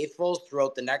amongst the faithfuls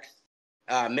throughout the next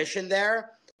mission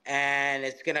there. And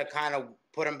it's going to kind of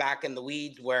put him back in the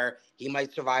weeds where he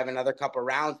might survive another couple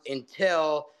rounds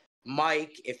until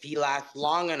Mike, if he lasts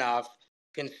long enough,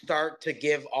 can start to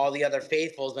give all the other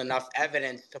faithfuls enough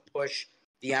evidence to push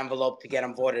the envelope to get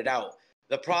him voted out.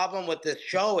 The problem with this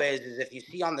show is if you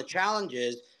see on the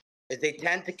challenges, is they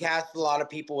tend to cast a lot of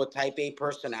people with type A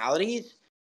personalities,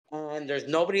 and there's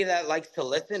nobody that likes to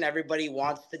listen. Everybody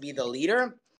wants to be the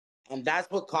leader, and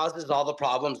that's what causes all the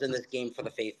problems in this game for the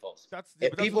faithfuls. That's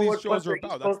what these shows are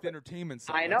about. That's the entertainment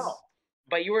side. I know,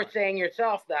 but you were saying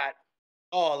yourself that,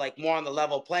 like more on the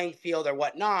level playing field or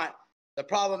whatnot. The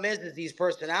problem is these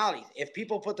personalities. If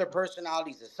people put their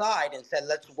personalities aside and said,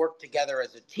 let's work together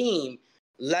as a team,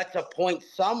 let's appoint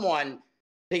someone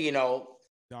to,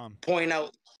 point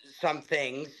out some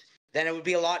things, then it would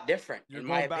be a lot different. You're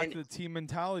going back to the team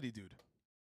mentality, dude.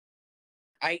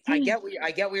 I get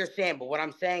what you're saying, but what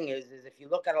I'm saying is if you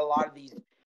look at a lot of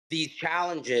these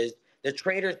challenges, the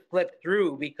traitors slip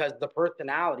through because the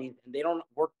personalities, and they don't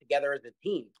work together as a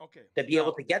team to be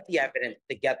able to get the evidence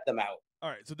to get them out. All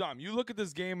right, so Dom, you look at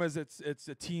this game as it's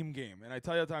a team game, and I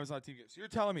tell you all the time it's not a team game. So you're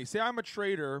telling me, say I'm a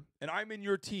traitor, and I'm in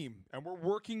your team, and we're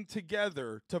working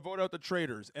together to vote out the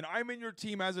traitors, and I'm in your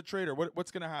team as a traitor.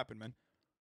 What's going to happen, man?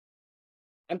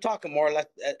 I'm talking more or less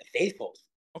faithfuls.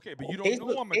 Okay, but you don't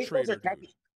know I'm a traitor, dude.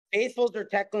 Faithfuls are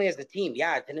technically as a team.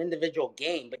 Yeah, it's an individual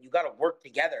game, but you got to work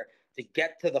together to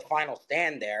get to the final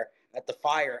stand there at the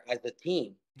fire as a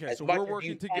team. Okay, as so much we're as working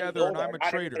you can together go and there, I'm a not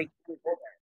traitor. everybody can go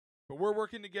there. But we're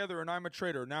working together and I'm a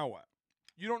traitor. Now what?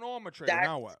 You don't know I'm a traitor.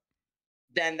 Now what?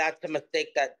 Then that's a mistake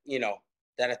that,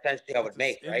 that essentially I would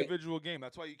make, right? Individual game.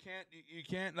 That's why you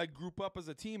can't like group up as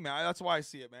a team, man. That's why I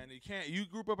see it, man. You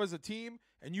group up as a team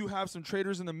and you have some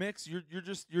traders in the mix.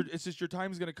 It's just your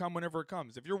time is gonna come whenever it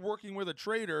comes. If you're working with a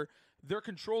trader, they're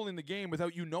controlling the game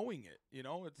without you knowing it.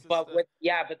 It's just, but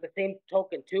the same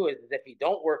token too is if you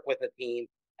don't work with a team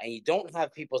and you don't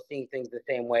have people seeing things the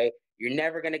same way, you're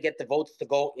never going to get the votes to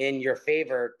go in your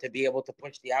favor to be able to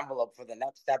push the envelope for the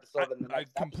next episode. I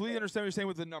completely understand what you're saying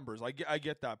with the numbers. I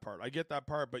get that part. But I get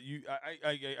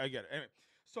it. Anyway,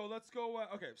 so let's go.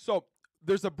 Okay, so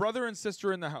there's a brother and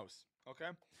sister in the house. Okay,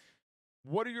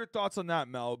 what are your thoughts on that,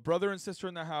 Mel? Brother and sister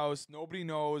in the house. Nobody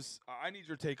knows. I need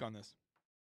your take on this.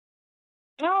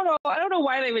 I don't know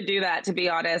why they would do that, to be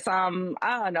honest. I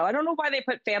don't know. I don't know why they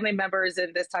put family members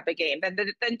in this type of game. Then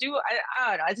I don't know.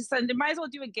 I just said they might as well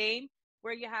do a game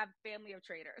where you have family of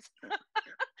traders.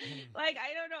 Like,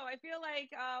 I don't know. I feel like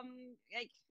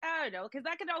I don't know, because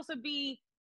that could also be,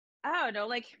 I don't know,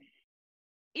 like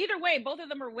either way, both of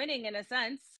them are winning in a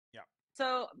sense. Yeah.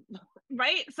 So,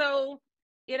 right. So,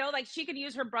 like she could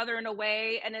use her brother in a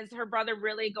way, and is her brother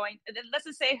really going? Let's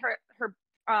just say her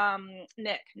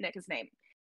Nick his name.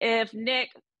 If Nick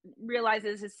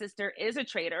realizes his sister is a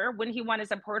traitor, wouldn't he want to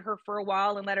support her for a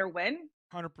while and let her win?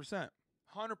 100%.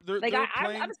 I'm sorry.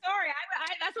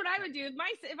 That's what I would do. If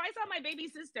I saw my baby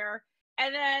sister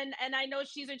and I know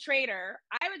she's a traitor,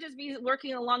 I would just be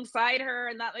working alongside her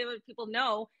and not let people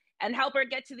know and help her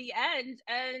get to the end.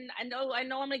 And I know I'm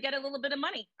gonna get a little bit of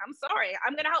money. I'm sorry.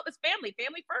 I'm gonna help this family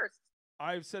first.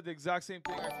 I've said the exact same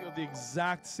thing. I feel the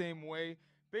exact same way.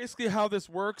 Basically, how this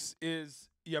works is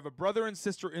you have a brother and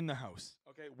sister in the house,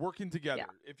 okay, working together.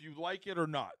 Yeah. If you like it or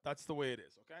not, that's the way it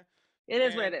is, okay? It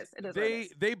is what it is. It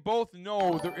is. They both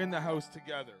know they're in the house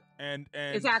together, and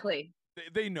exactly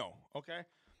they know, okay?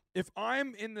 If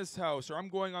I'm in this house or I'm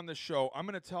going on this show, I'm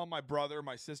gonna tell my brother,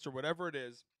 my sister, whatever it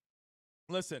is,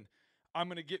 listen,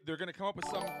 they're gonna come up with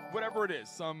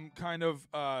some kind of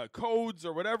codes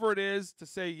or whatever it is to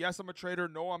say, yes, I'm a traitor,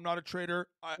 no, I'm not a traitor,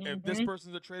 if this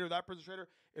person's a traitor, that person's a traitor.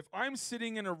 If I'm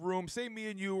sitting in a room, say me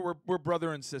and you, we're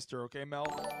brother and sister, okay, Mel?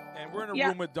 And we're in a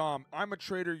room with Dom. I'm a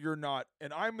traitor, you're not.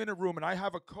 And I'm in a room and I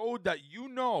have a code that you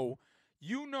know,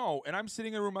 and I'm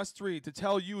sitting in a room, us three, to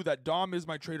tell you that Dom is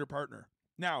my traitor partner.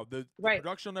 Now, the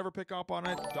production will never pick up on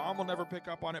it. Dom will never pick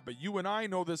up on it, but you and I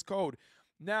know this code.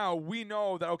 Now we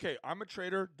know that, okay, I'm a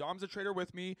traitor. Dom's a traitor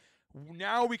with me.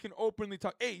 Now we can openly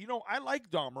talk. Hey, I like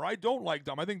Dom, or I don't like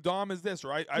Dom. I think Dom is this,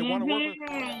 or I want to work with.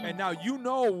 And now you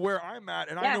know where I'm at,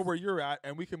 and I know where you're at,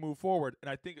 and we can move forward. And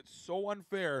I think it's so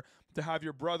unfair to have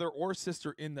your brother or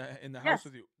sister in the house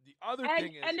with you. The other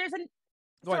thing is, and there's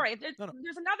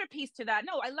there's another piece to that.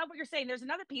 No, I love what you're saying. There's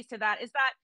another piece to that, is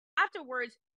that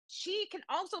afterwards she can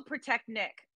also protect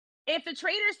Nick. If the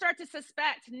traders start to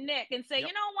suspect Nick and say, you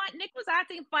know what, Nick was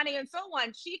acting funny and so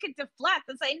on, she could deflect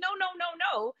and say, no.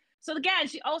 So again,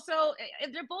 she also,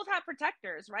 they both have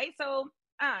protectors, right? So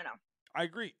I don't know. I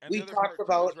agree. And we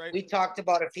talked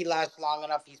about if he lasts long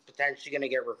enough, he's potentially going to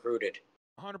get recruited.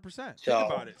 100%. Think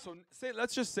about it. So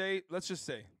let's just say,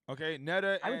 okay,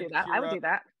 Netta and I would do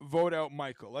that. Vote out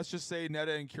Michael. Let's just say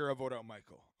Netta and Kira vote out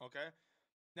Michael. Okay.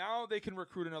 Now they can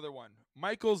recruit another one.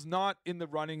 Michael's not in the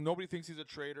running. Nobody thinks he's a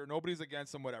traitor. Nobody's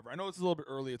against him, whatever. I know it's a little bit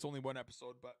early. It's only one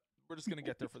episode, but we're just going to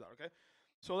get there for that, okay?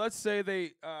 So let's say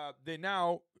they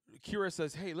now, Kira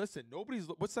says, hey, listen,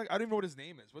 what's that? I don't even know what his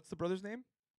name is. What's the brother's name?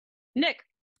 Nick.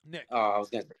 Oh, I was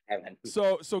going to say Evan.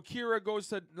 So Kira goes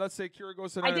to, let's say Kira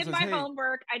goes to, I did my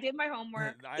homework. I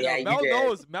know. Mel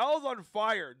knows. Mel's on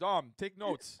fire. Dom, take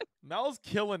notes. Mel's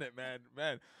killing it,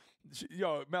 man.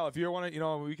 Yo, Mel, if you want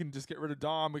to, we can just get rid of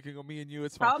Dom. We can go me and you.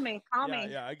 It's fine. Call me.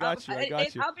 Yeah, I got you.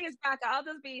 I'll be his backup. I'll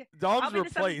just be. Dom's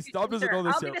replaced. Dom doesn't know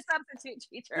this. I'll be the substitute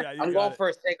teacher. Yeah, I'm going for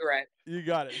a cigarette. You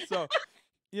got it. So,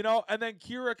 and then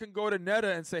Kira can go to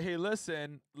Netta and say, hey,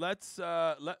 listen, let's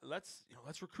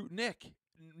recruit Nick.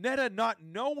 Netta not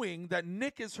knowing that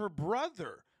Nick is her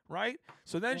brother, right?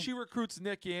 So then she recruits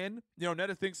Nick in.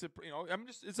 Netta thinks that,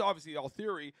 it's obviously all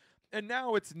theory. And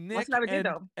now it's Nick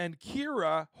and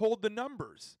Kira hold the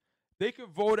numbers. They can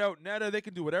vote out Netta. They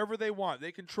can do whatever they want.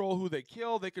 They control who they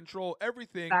kill. They control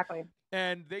everything. Exactly.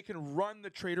 And they can run the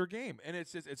traitor game. And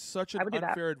it's such an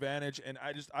unfair advantage. And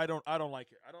I don't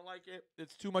like it. I don't like it.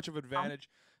 It's too much of an advantage.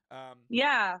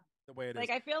 The way it is.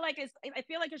 I feel like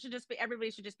it should just be,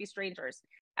 everybody should just be strangers,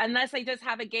 unless they just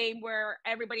have a game where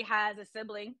everybody has a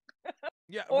sibling.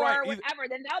 Yeah, or right. whatever,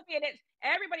 then that would be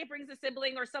everybody brings a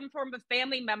sibling or some form of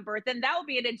family member, then that would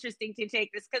be an interesting to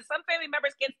take this, because some family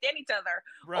members can't stand each other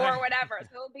Right. or whatever.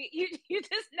 So it'll be, you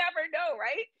just never know,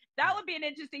 right? That would be an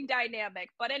interesting dynamic.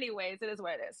 But anyways, it is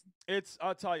what it is.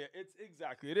 I'll tell you,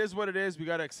 it is what it is. We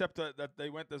got to accept that they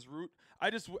went this route. I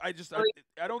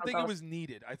don't think it was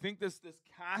needed. I think this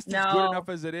cast is good enough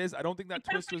as it is. I don't think that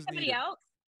twist was needed. Else.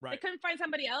 Right. They couldn't find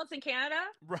somebody else in Canada.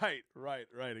 Right,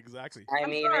 exactly. I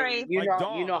mean, sorry. you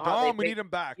know how Dom, we need him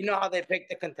back. You know how they pick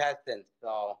the contestants,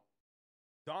 so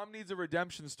Dom needs a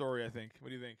redemption story, I think. What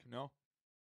do you think? No?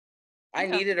 I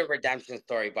needed a redemption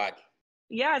story, bud.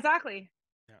 Yeah, exactly.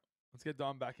 Yeah. Let's get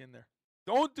Dom back in there.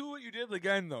 Don't do what you did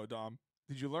again, though, Dom.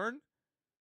 Did you learn?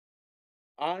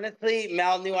 Honestly,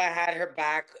 Mel knew I had her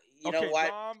back. You know what?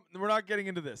 Dom, we're not getting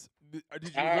into this. Did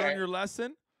you learn your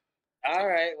lesson? All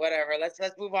right, whatever. Let's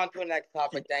move on to the next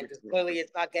topic then, because clearly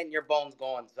it's not getting your bones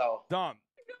going. So, Dom,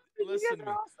 listen to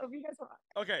me. Awesome. You guys are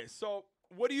Okay, so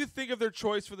what do you think of their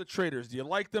choice for the Traitors? Do you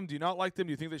like them? Do you not like them?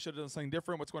 Do you think they should have done something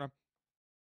different? What's going on?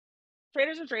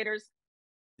 Traitors are traitors.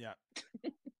 Yeah.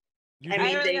 They're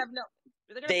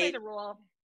gonna play the role.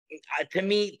 To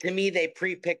me, they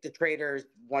pre-picked the Traitors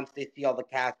once they see all the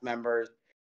cast members.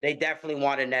 They definitely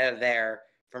want Annetta there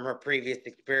from her previous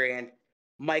experience.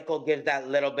 Michael gives that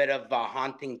little bit of a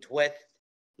haunting twist.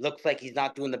 Looks like he's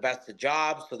not doing the best of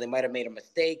jobs, so they might have made a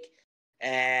mistake.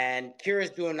 And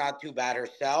Kira's doing not too bad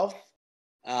herself.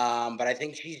 But I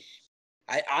think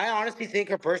I honestly think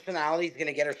her personality is going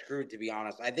to get her screwed, to be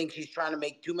honest. I think she's trying to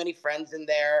make too many friends in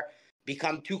there,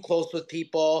 become too close with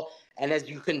people. And as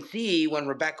you can see, when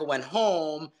Rebecca went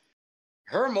home,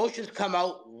 her emotions come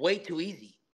out way too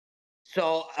easy.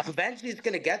 So eventually it's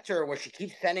going to get to her where she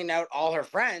keeps sending out all her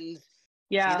friends.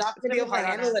 Yeah, she's not going to be able to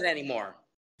handle it anymore.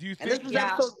 Do you think? And this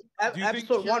was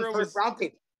episode 1 first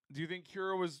roundtable. Do you think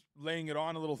Kira was laying it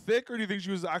on a little thick, or do you think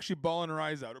she was actually bawling her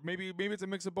eyes out? Or maybe it's a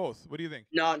mix of both. What do you think?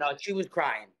 No, she was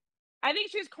crying. I think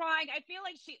she was crying. I feel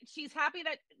like she's happy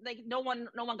that like no one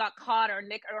got caught, or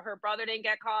Nick or her brother didn't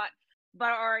get caught,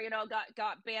 but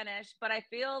got banished. But I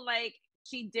feel like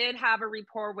she did have a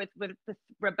rapport with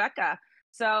Rebecca.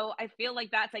 So I feel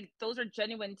like that's like those are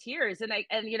genuine tears, and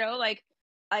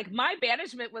my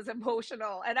banishment was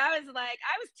emotional, and I was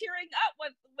tearing up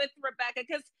with Rebecca,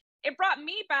 because it brought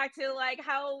me back to like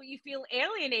how you feel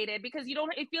alienated because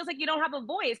it feels like you don't have a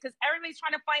voice, because everybody's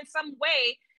trying to find some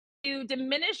way to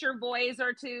diminish your voice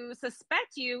or to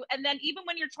suspect you. And then even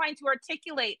when you're trying to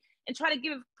articulate and try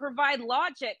to provide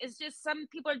logic, it's just some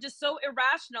people are just so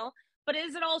irrational. But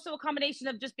is it also a combination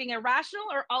of just being irrational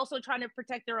or also trying to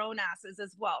protect their own asses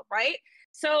as well, right?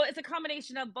 So it's a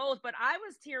combination of both. But I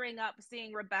was tearing up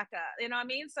seeing Rebecca, you know what I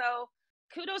mean? So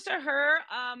kudos to her.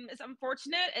 It's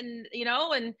unfortunate, and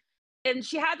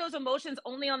she had those emotions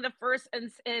only on the first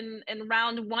in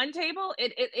round 1 table.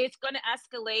 It's going to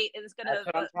escalate, and it's going to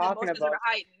the emotions are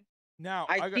heighten. Now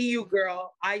I see you,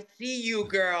 girl. I see you,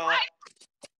 girl.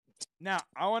 Now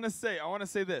I want to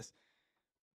say this.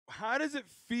 How does it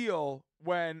feel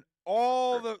when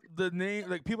all the name,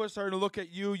 like people are starting to look at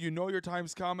you? You know your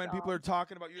time's coming. People are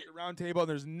talking about you at the round table, and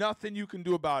there's nothing you can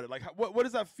do about it. Like, what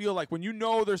does that feel like when you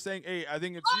know they're saying, "Hey, I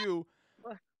think it's you,"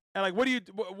 and like, what do you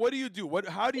do?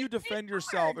 How do you defend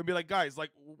yourself and be like, guys,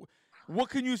 like, what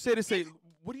can you say to say,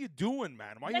 what are you doing,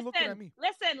 man? Why are you looking at me?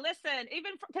 Listen.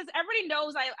 Even because everybody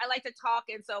knows I like to talk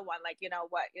and so on. Like,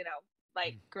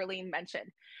 like Gerline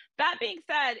mentioned. That being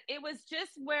said, it was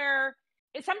just where.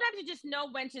 Sometimes you just know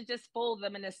when to just fold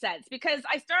them in a sense, because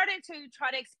I started to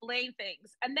try to explain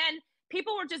things, and then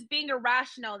people were just being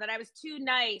irrational, that I was too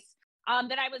nice,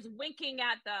 that I was winking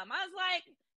at them. I was like,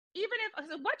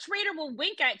 what traitor will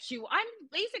wink at you? I'm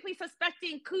basically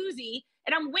suspecting Kuzi,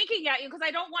 and I'm winking at you because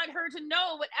I don't want her to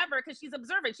know whatever, because she's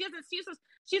observant.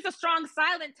 She's a strong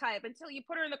silent type until you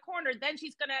put her in the corner, then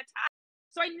she's gonna attack.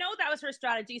 So I know that was her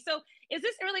strategy. So is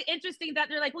this really interesting that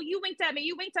they're like, well, you winked at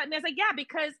me. I was like, yeah,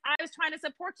 because I was trying to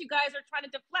support you guys or trying to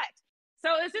deflect.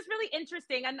 So it's just really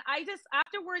interesting. And I just,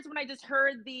 afterwards, when I just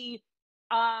heard the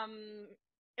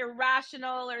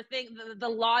irrational or the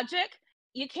logic,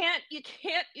 you can't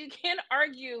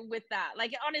argue with that.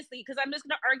 Like, honestly, because I'm just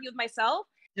going to argue with myself.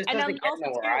 It doesn't get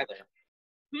nowhere either.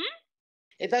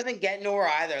 It doesn't get nowhere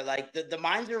either. Like the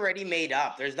mind's already made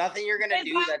up. There's nothing you're gonna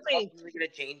do that's ultimately gonna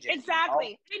change it.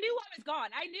 Exactly. I knew I was gone.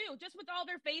 I knew, just with all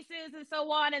their faces and so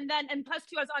on. And plus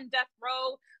two, I was on death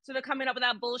row. So they're coming up with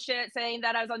that bullshit saying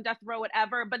that I was on death row,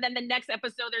 whatever. But then the next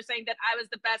episode, they're saying that I was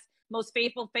the best, most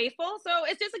faithful. So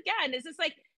it's just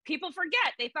like people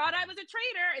forget. They thought I was a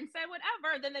traitor and said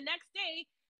whatever. Then the next day,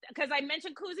 because I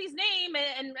mentioned Kuzi's name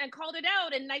and called it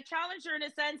out, and I challenged her in a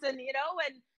sense, and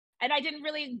And I didn't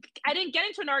get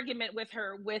into an argument with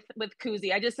her with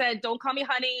Kuzi. I just said, don't call me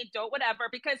honey, don't whatever,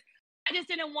 because I just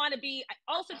didn't want to be.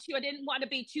 Also, too, I didn't want to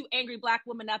be too angry Black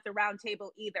woman at the round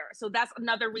table either. So that's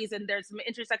another reason there's some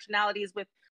intersectionalities with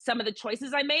some of the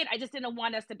choices I made. I just didn't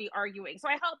want us to be arguing, so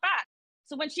I held back.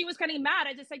 So when she was getting mad,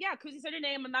 I just said, yeah, Kuzi said her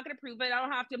name. I'm not going to prove it. I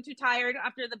don't have to. I'm too tired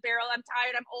after the barrel. I'm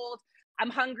tired. I'm old. I'm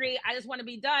hungry. I just want to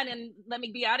be done and let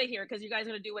me be out of here because you guys are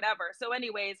going to do whatever. So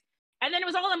anyways, and then it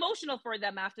was all emotional for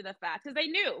them after the fact because they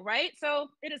knew, right? So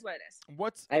it is what it is.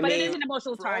 But it is an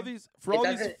emotional time. It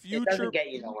doesn't get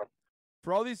you nowhere.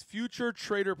 For all these future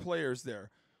Traitor players there,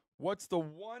 what's the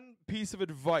one piece of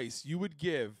advice you would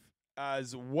give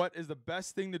as what is the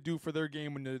best thing to do for their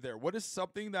game when they're there? What is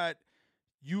something that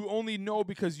you only know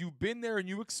because you've been there and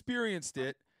you experienced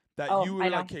it that you were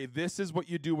like, okay, this is what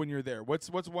you do when you're there? What's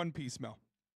one piece, Mel?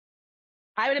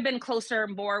 I would have been closer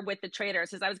more with the Traitors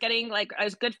because I was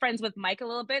good friends with Mike a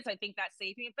little bit, so I think that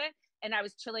saved me a bit. And I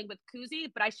was chilling with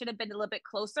Kuzi, but I should have been a little bit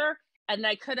closer. And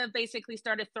I could have basically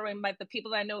started throwing the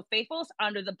people that I know faithfuls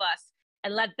under the bus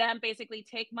and let them basically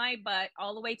take my butt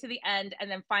all the way to the end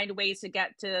and then find ways to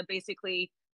get to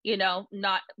basically,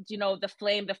 not, the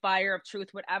flame, the fire of truth,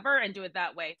 whatever, and do it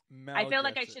that way. I feel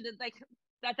like I should have,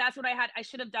 that's what I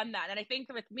should have done that. And I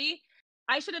think with me,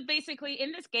 I should have basically,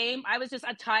 in this game, I was just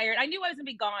tired. I knew I was going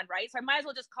to be gone, right? So I might as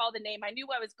well just call the name. I knew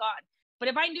I was gone. But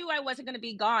if I knew I wasn't going to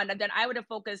be gone, then I would have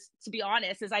focused, to be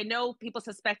honest, as I know people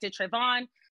suspected Trayvon.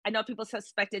 I know people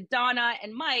suspected Donna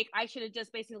and Mike. I should have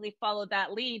just basically followed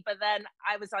that lead. But then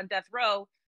I was on death row.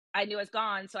 I knew I was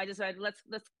gone. So I just said, let's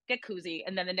get Kuzi.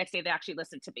 And then the next day they actually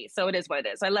listened to me. So it is what it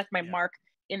is. I left my mark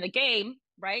in the game,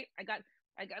 right? I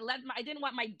didn't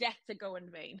want my death to go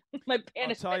in vain. My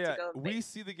banishment to go in vain. We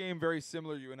see the game very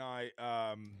similar, you and I.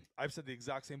 I've said the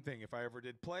exact same thing. If I ever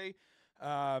did play,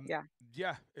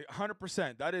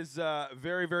 100%. That is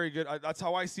very, very good. That's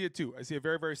how I see it too. I see it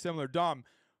very, very similar. Dom,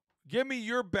 give me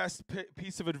your best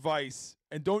piece of advice,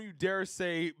 and don't you dare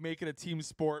say make it a team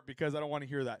sport because I don't want to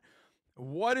hear that.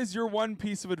 What is your one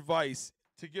piece of advice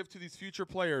to give to these future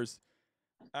players?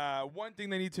 One thing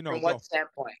they need to know. From what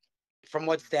standpoint? From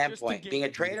what standpoint? Being a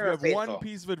traitor or faithful? One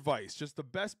piece of advice, just the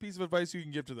best piece of advice you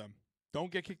can give to them. Don't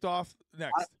get kicked off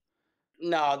next.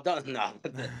 No.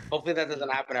 Hopefully that doesn't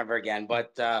happen ever again.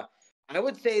 But I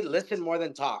would say listen more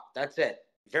than talk. That's it.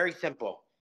 Very simple.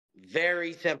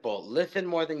 Very simple. Listen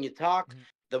more than you talk.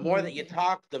 The more that you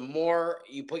talk, the more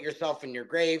you put yourself in your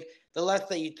grave. The less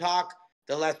that you talk,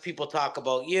 the less people talk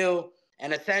about you.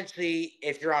 And essentially,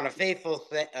 if you're on a faithful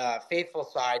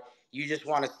side, you just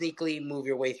want to sneakily move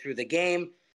your way through the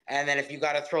game. And then if you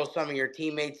got to throw some of your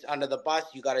teammates under the bus,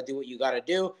 you got to do what you got to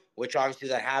do, which obviously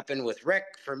that happened with Rick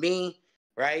for me,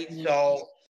 right? So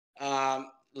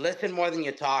listen more than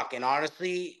you talk. And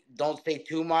honestly, don't say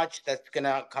too much. That's going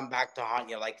to come back to haunt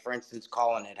you. Like, for instance,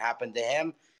 Colin, it happened to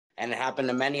him, and it happened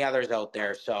to many others out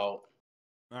there. So,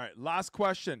 all right, last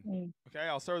question. Okay,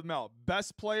 I'll start with Mel.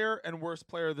 Best player and worst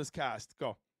player of this cast.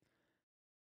 Go.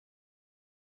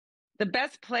 The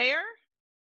best player?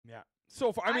 Yeah.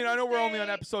 So far, I mean, I know we're only on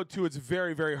episode 2. It's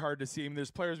very, very hard to see. I mean,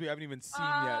 there's players we haven't even seen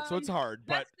yet, so it's hard.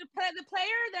 But the player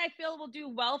that I feel will do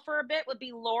well for a bit would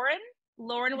be Lauren.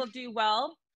 Lauren will do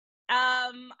well.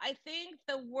 I think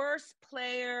the worst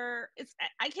player is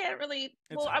I can't really.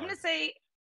 Well, I'm gonna say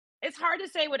it's hard to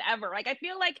say whatever. Like I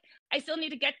feel like I still need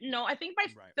to get to know. I think by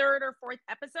third or fourth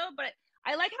episode, but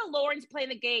I like how Lauren's playing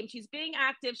the game. She's being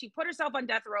active. She put herself on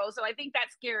death row, so I think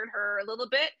that scared her a little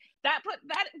bit. That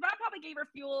probably gave her a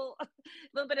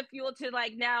little bit of fuel to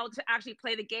now to actually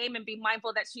play the game and be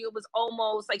mindful that she was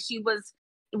almost like she was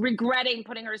regretting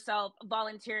putting herself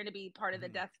volunteering to be part of the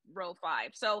death row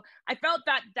 5. So I felt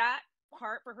that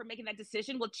part for her making that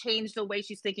decision will change the way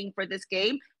she's thinking for this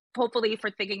game. Hopefully for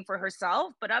thinking for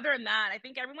herself. But other than that, I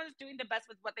think everyone's doing the best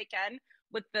with what they can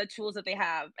with the tools that they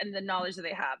have and the knowledge that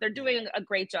they have. They're doing a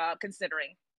great job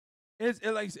considering. It's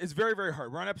very, very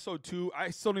hard. We're on episode 2. I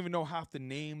still don't even know half the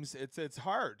names. It's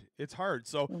hard. It's hard.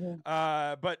 So,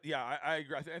 but yeah, I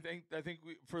agree. I think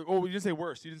we didn't say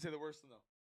worst. You didn't say the worst though.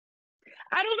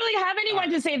 I don't really have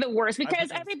anyone to say the worst because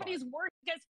everybody's worst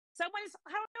because someone's,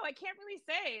 I don't know. I can't really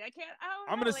say.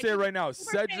 I'm going to say it right now.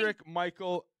 Cedric,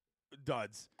 Michael,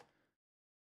 duds.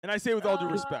 And I say with all due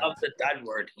respect. Love the dud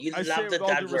word. You love the dud word. I say with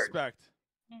all due respect.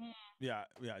 Yeah,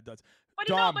 it does. But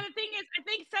but the thing is, I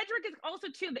think Cedric is also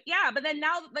too. But then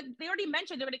now, like they already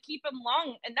mentioned, they're going to keep him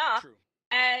long enough. True.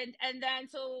 And then,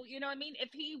 so you know what I mean. If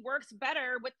he works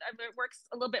better works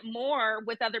a little bit more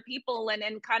with other people,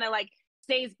 and kind of like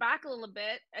stays back a little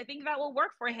bit, I think that will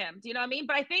work for him. Do you know what I mean?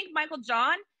 But I think Michael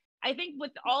John. I think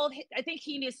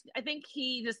he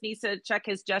just needs to check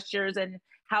his gestures and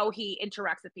how he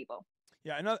interacts with people.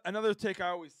 Yeah, another take I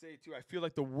always say too. I feel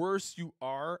like the worse you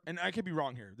are, and I could be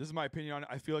wrong here. This is my opinion on it.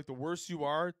 I feel like the worse you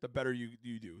are, the better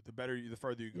you do. The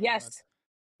further you go. Yes.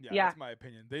 Yeah. That's my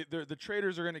opinion. The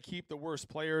Traitors are going to keep the worst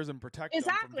players and protect them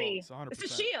from votes. 100%. It's a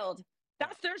shield.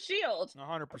 That's their shield.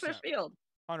 100%. That's their shield.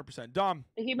 100%. Dom.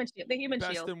 The human shield. The human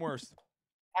best shield. and worst.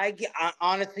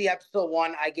 Honestly, episode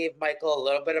 1, I gave Michael a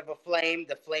little bit of a flame.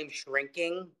 The flame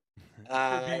shrinking.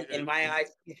 In my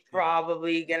eyes, he's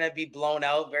probably going to be blown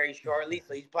out very shortly.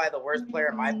 So he's probably the worst player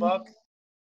in my book.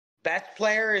 Best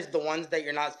player is the ones that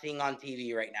you're not seeing on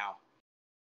TV right now.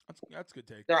 That's a good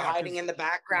take. They're hiding in the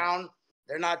background.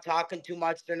 They're not talking too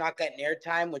much. They're not getting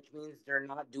airtime, which means they're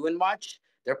not doing much.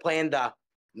 They're playing the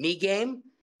me game,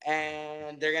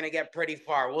 and they're going to get pretty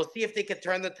far. We'll see if they could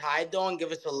turn the tide, though, and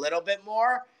give us a little bit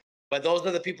more. But those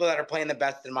are the people that are playing the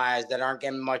best in my eyes that aren't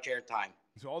getting much airtime.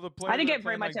 So all the players I didn't get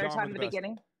very much airtime in the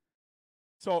beginning.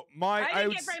 So I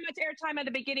didn't get very much airtime at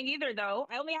the beginning either, though.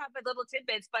 I only have the little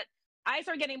tidbits, but I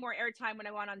started getting more airtime when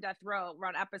I went on Death Row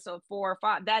around episode 4 or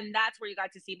 5. Then that's where you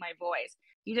got to see my voice.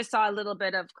 You just saw a little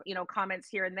bit of, comments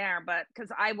here and there, but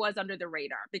because I was under the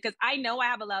radar, because I know I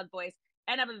have a loud voice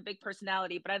and I have a big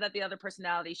personality, but I let the other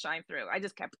personalities shine through.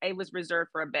 It was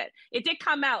reserved for a bit. It did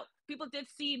come out. People did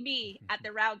see me at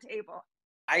the round table.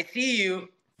 I see you.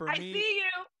 I see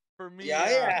you. For me,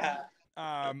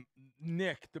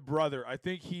 Nick, the brother, I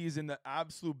think he's in the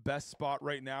absolute best spot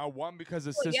right now. One, because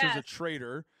his sister's a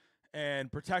traitor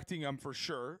and protecting him for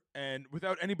sure, and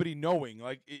without anybody knowing,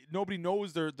 nobody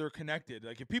knows they're connected.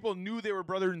 Like if people knew they were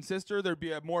brother and sister, there'd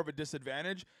be more of a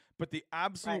disadvantage. But the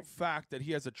absolute fact that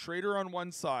he has a traitor on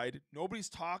one side, nobody's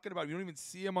talking about it. You don't even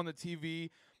see him on the TV.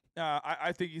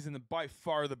 I think he's in by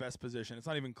far the best position. It's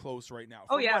not even close right now.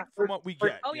 From what we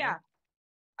get.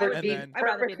 For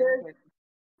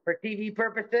TV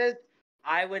purposes,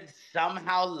 I would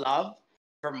somehow love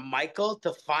for Michael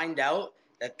to find out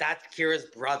that that's Kira's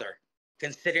brother,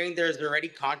 considering there's already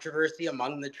controversy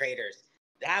among the traitors.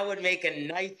 That would make a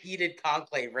nice heated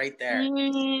conclave right there.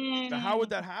 So how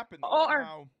would that happen? Or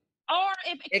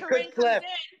if Corinne comes in,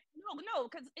 no,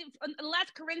 because unless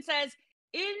Corinne says,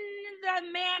 in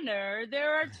the manner,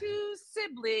 there are two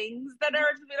siblings that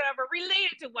are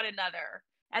related to one another,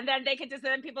 and then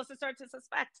people start to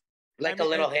suspect. A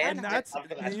little hint. And that's,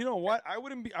 you know what? I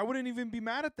wouldn't even be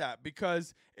mad at that,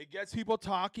 because it gets people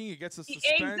talking. It gets the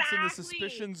suspense and the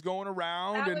suspicions going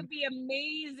around. That would be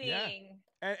amazing.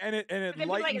 Yeah. And it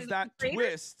lightens that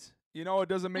twist. It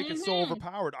doesn't make it so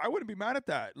overpowered. I wouldn't be mad at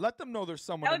that. Let them know there's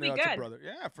someone in there that's a brother.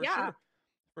 Yeah, for sure.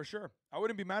 For sure. I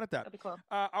wouldn't be mad at that. That'd be cool.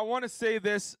 I want to say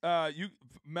this.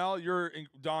 Mel,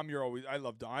 Dom, I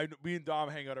love Dom. Me and Dom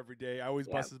hang out every day. I always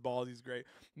bust his balls. He's great.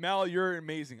 Mel, you're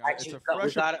amazing. Actually,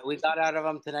 we got out of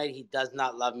him tonight. He does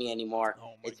not love me anymore.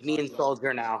 It's me and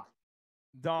Soldier now.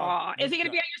 Dom. Is he going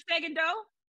to be on your Stag and Dough?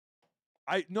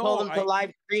 I told him to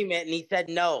live stream it, and he said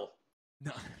no.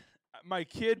 No. My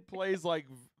kid plays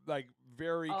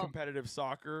very competitive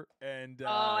soccer, and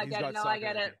I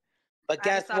get it. But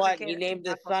guess what? He named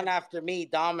his son after me,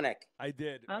 Domenic. I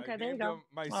did. Okay, there you go.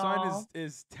 My son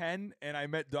is 10, and I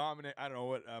met Domenic, I don't know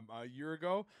what, a year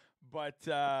ago. But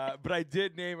I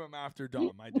did name him after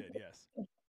Dom. I did, yes.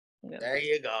 There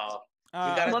you go. You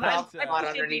got a soft spot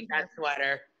underneath that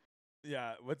sweater.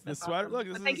 Yeah, what's the sweater? Look,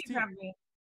 this is his team.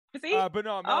 But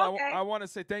no, Mel, I want to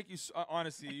say thank you.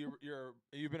 Honestly,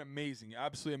 you've been amazing,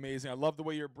 absolutely amazing. I love the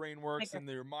way your brain works and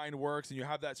your mind works, and you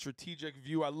have that strategic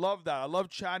view. I love that. I love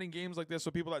chatting games like this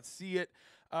so people that see it.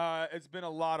 It's been a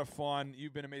lot of fun.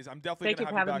 You've been amazing. I'm definitely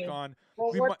gonna have you back on.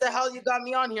 Well, what the hell you got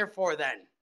me on here for then?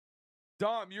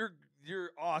 Dom,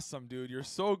 you're awesome, dude. You're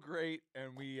so great,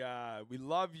 and we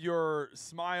love your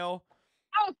smile.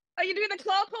 Oh, are you doing the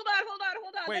cloak? Hold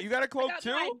on. Wait, you got a cloak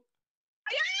too?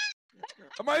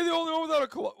 Am I the only one without a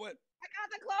cloak? What? I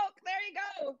got the cloak. There you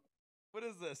go. What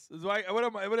is this?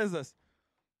 What is this?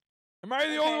 Am I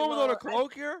the only one without a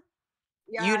cloak here?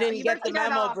 Yeah, you didn't get the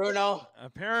memo, Bruno.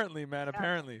 Apparently, man.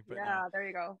 Apparently. But there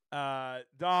you go.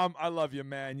 Dom, I love you,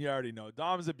 man. You already know.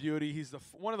 Dom's a beauty. He's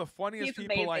one of the funniest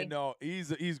people I know. He's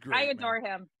great. I adore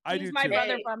him. He's my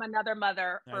brother from another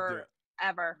mother forever.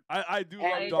 I do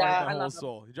love Dom my whole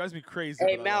soul. He drives me crazy.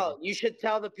 Hey, Mel, you should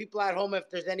tell the people at home if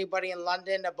there's anybody in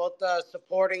London about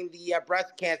supporting the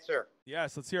breast cancer.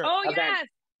 Yes, let's hear it. Oh, yes.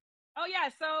 Oh, yeah.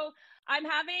 So I'm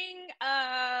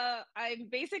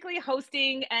basically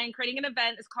hosting and creating an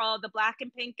event. It's called the Black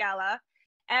and Pink Gala.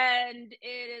 And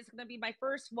it is going to be my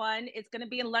first one. It's going to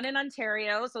be in London,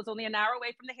 Ontario. So it's only an hour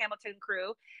away from the Hamilton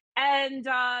crew. And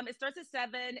it starts at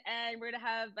 7. And we're going to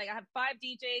have, I have 5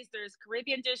 DJs. There's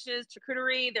Caribbean dishes,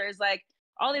 charcuterie. There's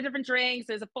all the different drinks.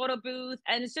 There's a photo booth.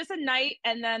 And it's just a night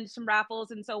and then some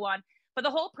raffles and so on. But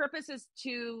the whole purpose is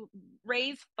to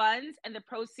raise funds, and the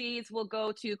proceeds will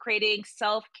go to creating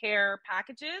self-care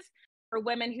packages for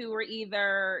women who are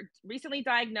either recently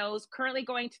diagnosed, currently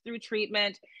going through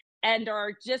treatment, and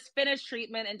are just finished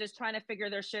treatment and just trying to figure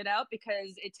their shit out,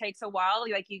 because it takes a while.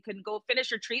 Like, you can go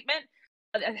finish your treatment,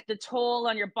 but the toll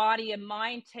on your body and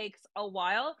mind takes a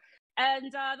while.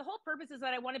 And the whole purpose is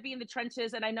that I want to be in the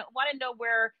trenches, and I want to know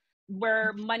where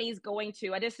money's going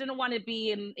to. I just didn't want to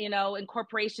be in, in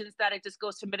corporations that it just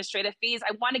goes to administrative fees.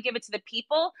 I want to give it to the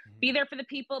people, be there for the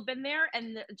people, been there,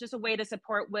 and just a way to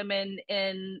support women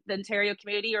in the Ontario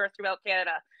community or throughout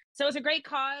Canada. So it's a great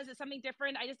cause. It's something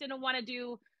different. I just didn't want to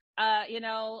do,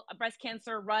 a breast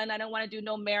cancer run. I don't want to do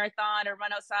no marathon or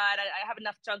run outside. I have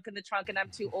enough junk in the trunk, and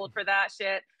I'm too old for that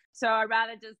shit. So I'd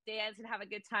rather just dance and have a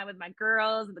good time with my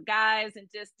girls and the guys, and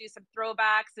just do some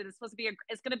throwbacks. And it's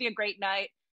going to be a great night.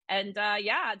 And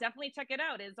yeah, definitely check it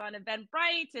out. It's on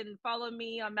Eventbrite, and follow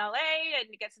me on Mel A and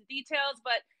get some details.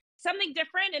 But something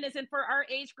different, and isn't for our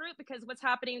age group, because what's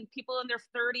happening, people in their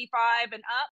 35 and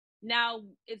up now,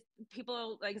 it's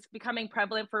becoming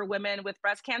prevalent for women with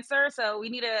breast cancer. So we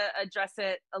need to address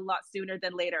it a lot sooner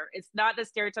than later. It's not the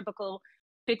stereotypical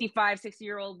 55,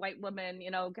 60-year-old white woman,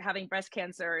 having breast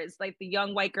cancer. It's like the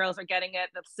young white girls are getting it,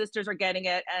 the sisters are getting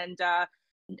it, and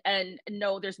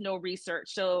no, there's no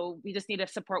research. So we just need to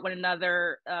support one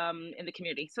another in the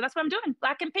community. So that's what I'm doing.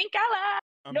 Black and Pink Gala.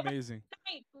 Amazing.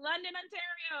 London,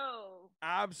 Ontario.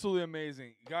 Absolutely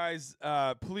amazing. Guys,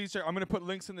 please check. I'm going to put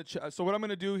links in the chat. So what I'm going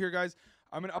to do here, guys,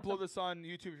 I'm going to upload this on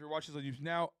YouTube. If you're watching this on YouTube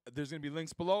now, there's going to be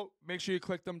links below. Make sure you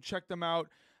click them, check them out.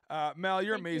 Mel,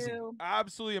 you're amazing. You.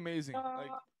 Absolutely amazing.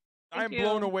 I'm you.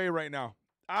 blown away right now.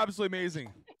 Absolutely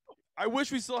amazing. I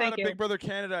wish we still had a Big Brother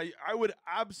Canada. I would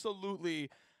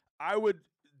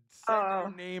send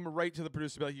your name right to the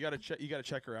producer. Be like, you gotta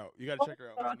check her out. You gotta check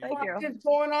her out. What is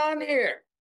going on here?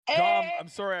 Dom, I'm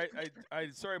sorry. I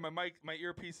sorry. My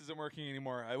earpiece isn't working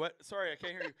anymore. Sorry, I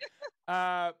can't hear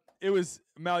you. It was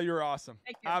Mel. You're awesome.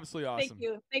 Thank you. Absolutely awesome.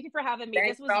 Thank you for having me.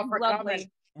 Thanks, this was lovely.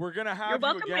 Coming. We're gonna have You're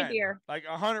welcome, you again. my dear. Like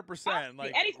 100%.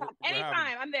 Like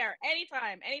anytime. I'm there.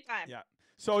 Anytime. Yeah.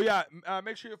 So yeah,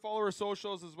 make sure you follow our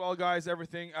socials as well, guys.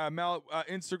 Everything. Mel,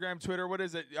 Instagram, Twitter. What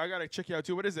is it? I gotta check you out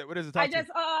too. What is it? I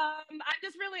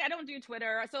don't do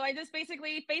Twitter. So I just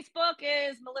basically, Facebook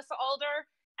is Melissa Alder,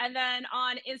 and then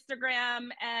on Instagram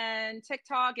and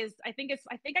TikTok is I think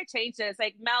I changed it. It's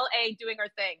like Mel A doing her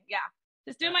thing. Yeah,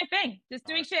 just doing my thing. Just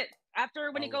doing shit.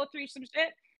 After when you go through some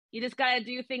shit, you just gotta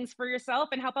do things for yourself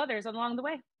and help others along the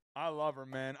way. I love her,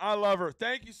 man. I love her.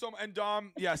 Thank you so much. And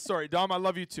Dom, Dom, I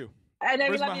love you too. And I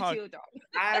love you too, Dom.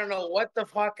 I don't know what the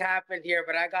fuck happened here,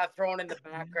 but I got thrown in the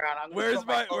background. Where's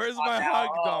my hug,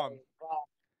 Dom?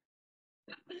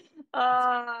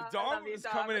 Dom was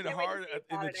coming in hard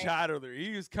in the chat earlier.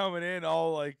 He was coming in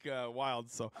all like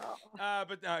wild. So,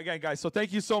 but again, guys, so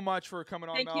thank you so much for coming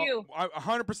on. Thank you.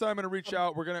 100%. I'm gonna reach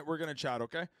out. We're gonna chat.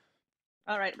 Okay.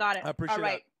 All right, got it. I appreciate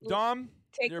it. Dom,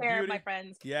 take care, my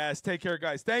friends. Yes, take care,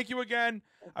 guys. Thank you again.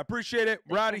 I appreciate it.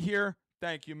 We're out of here.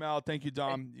 Thank you, Mel. Thank you,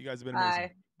 Dom. You guys have been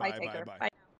amazing. Bye. Bye.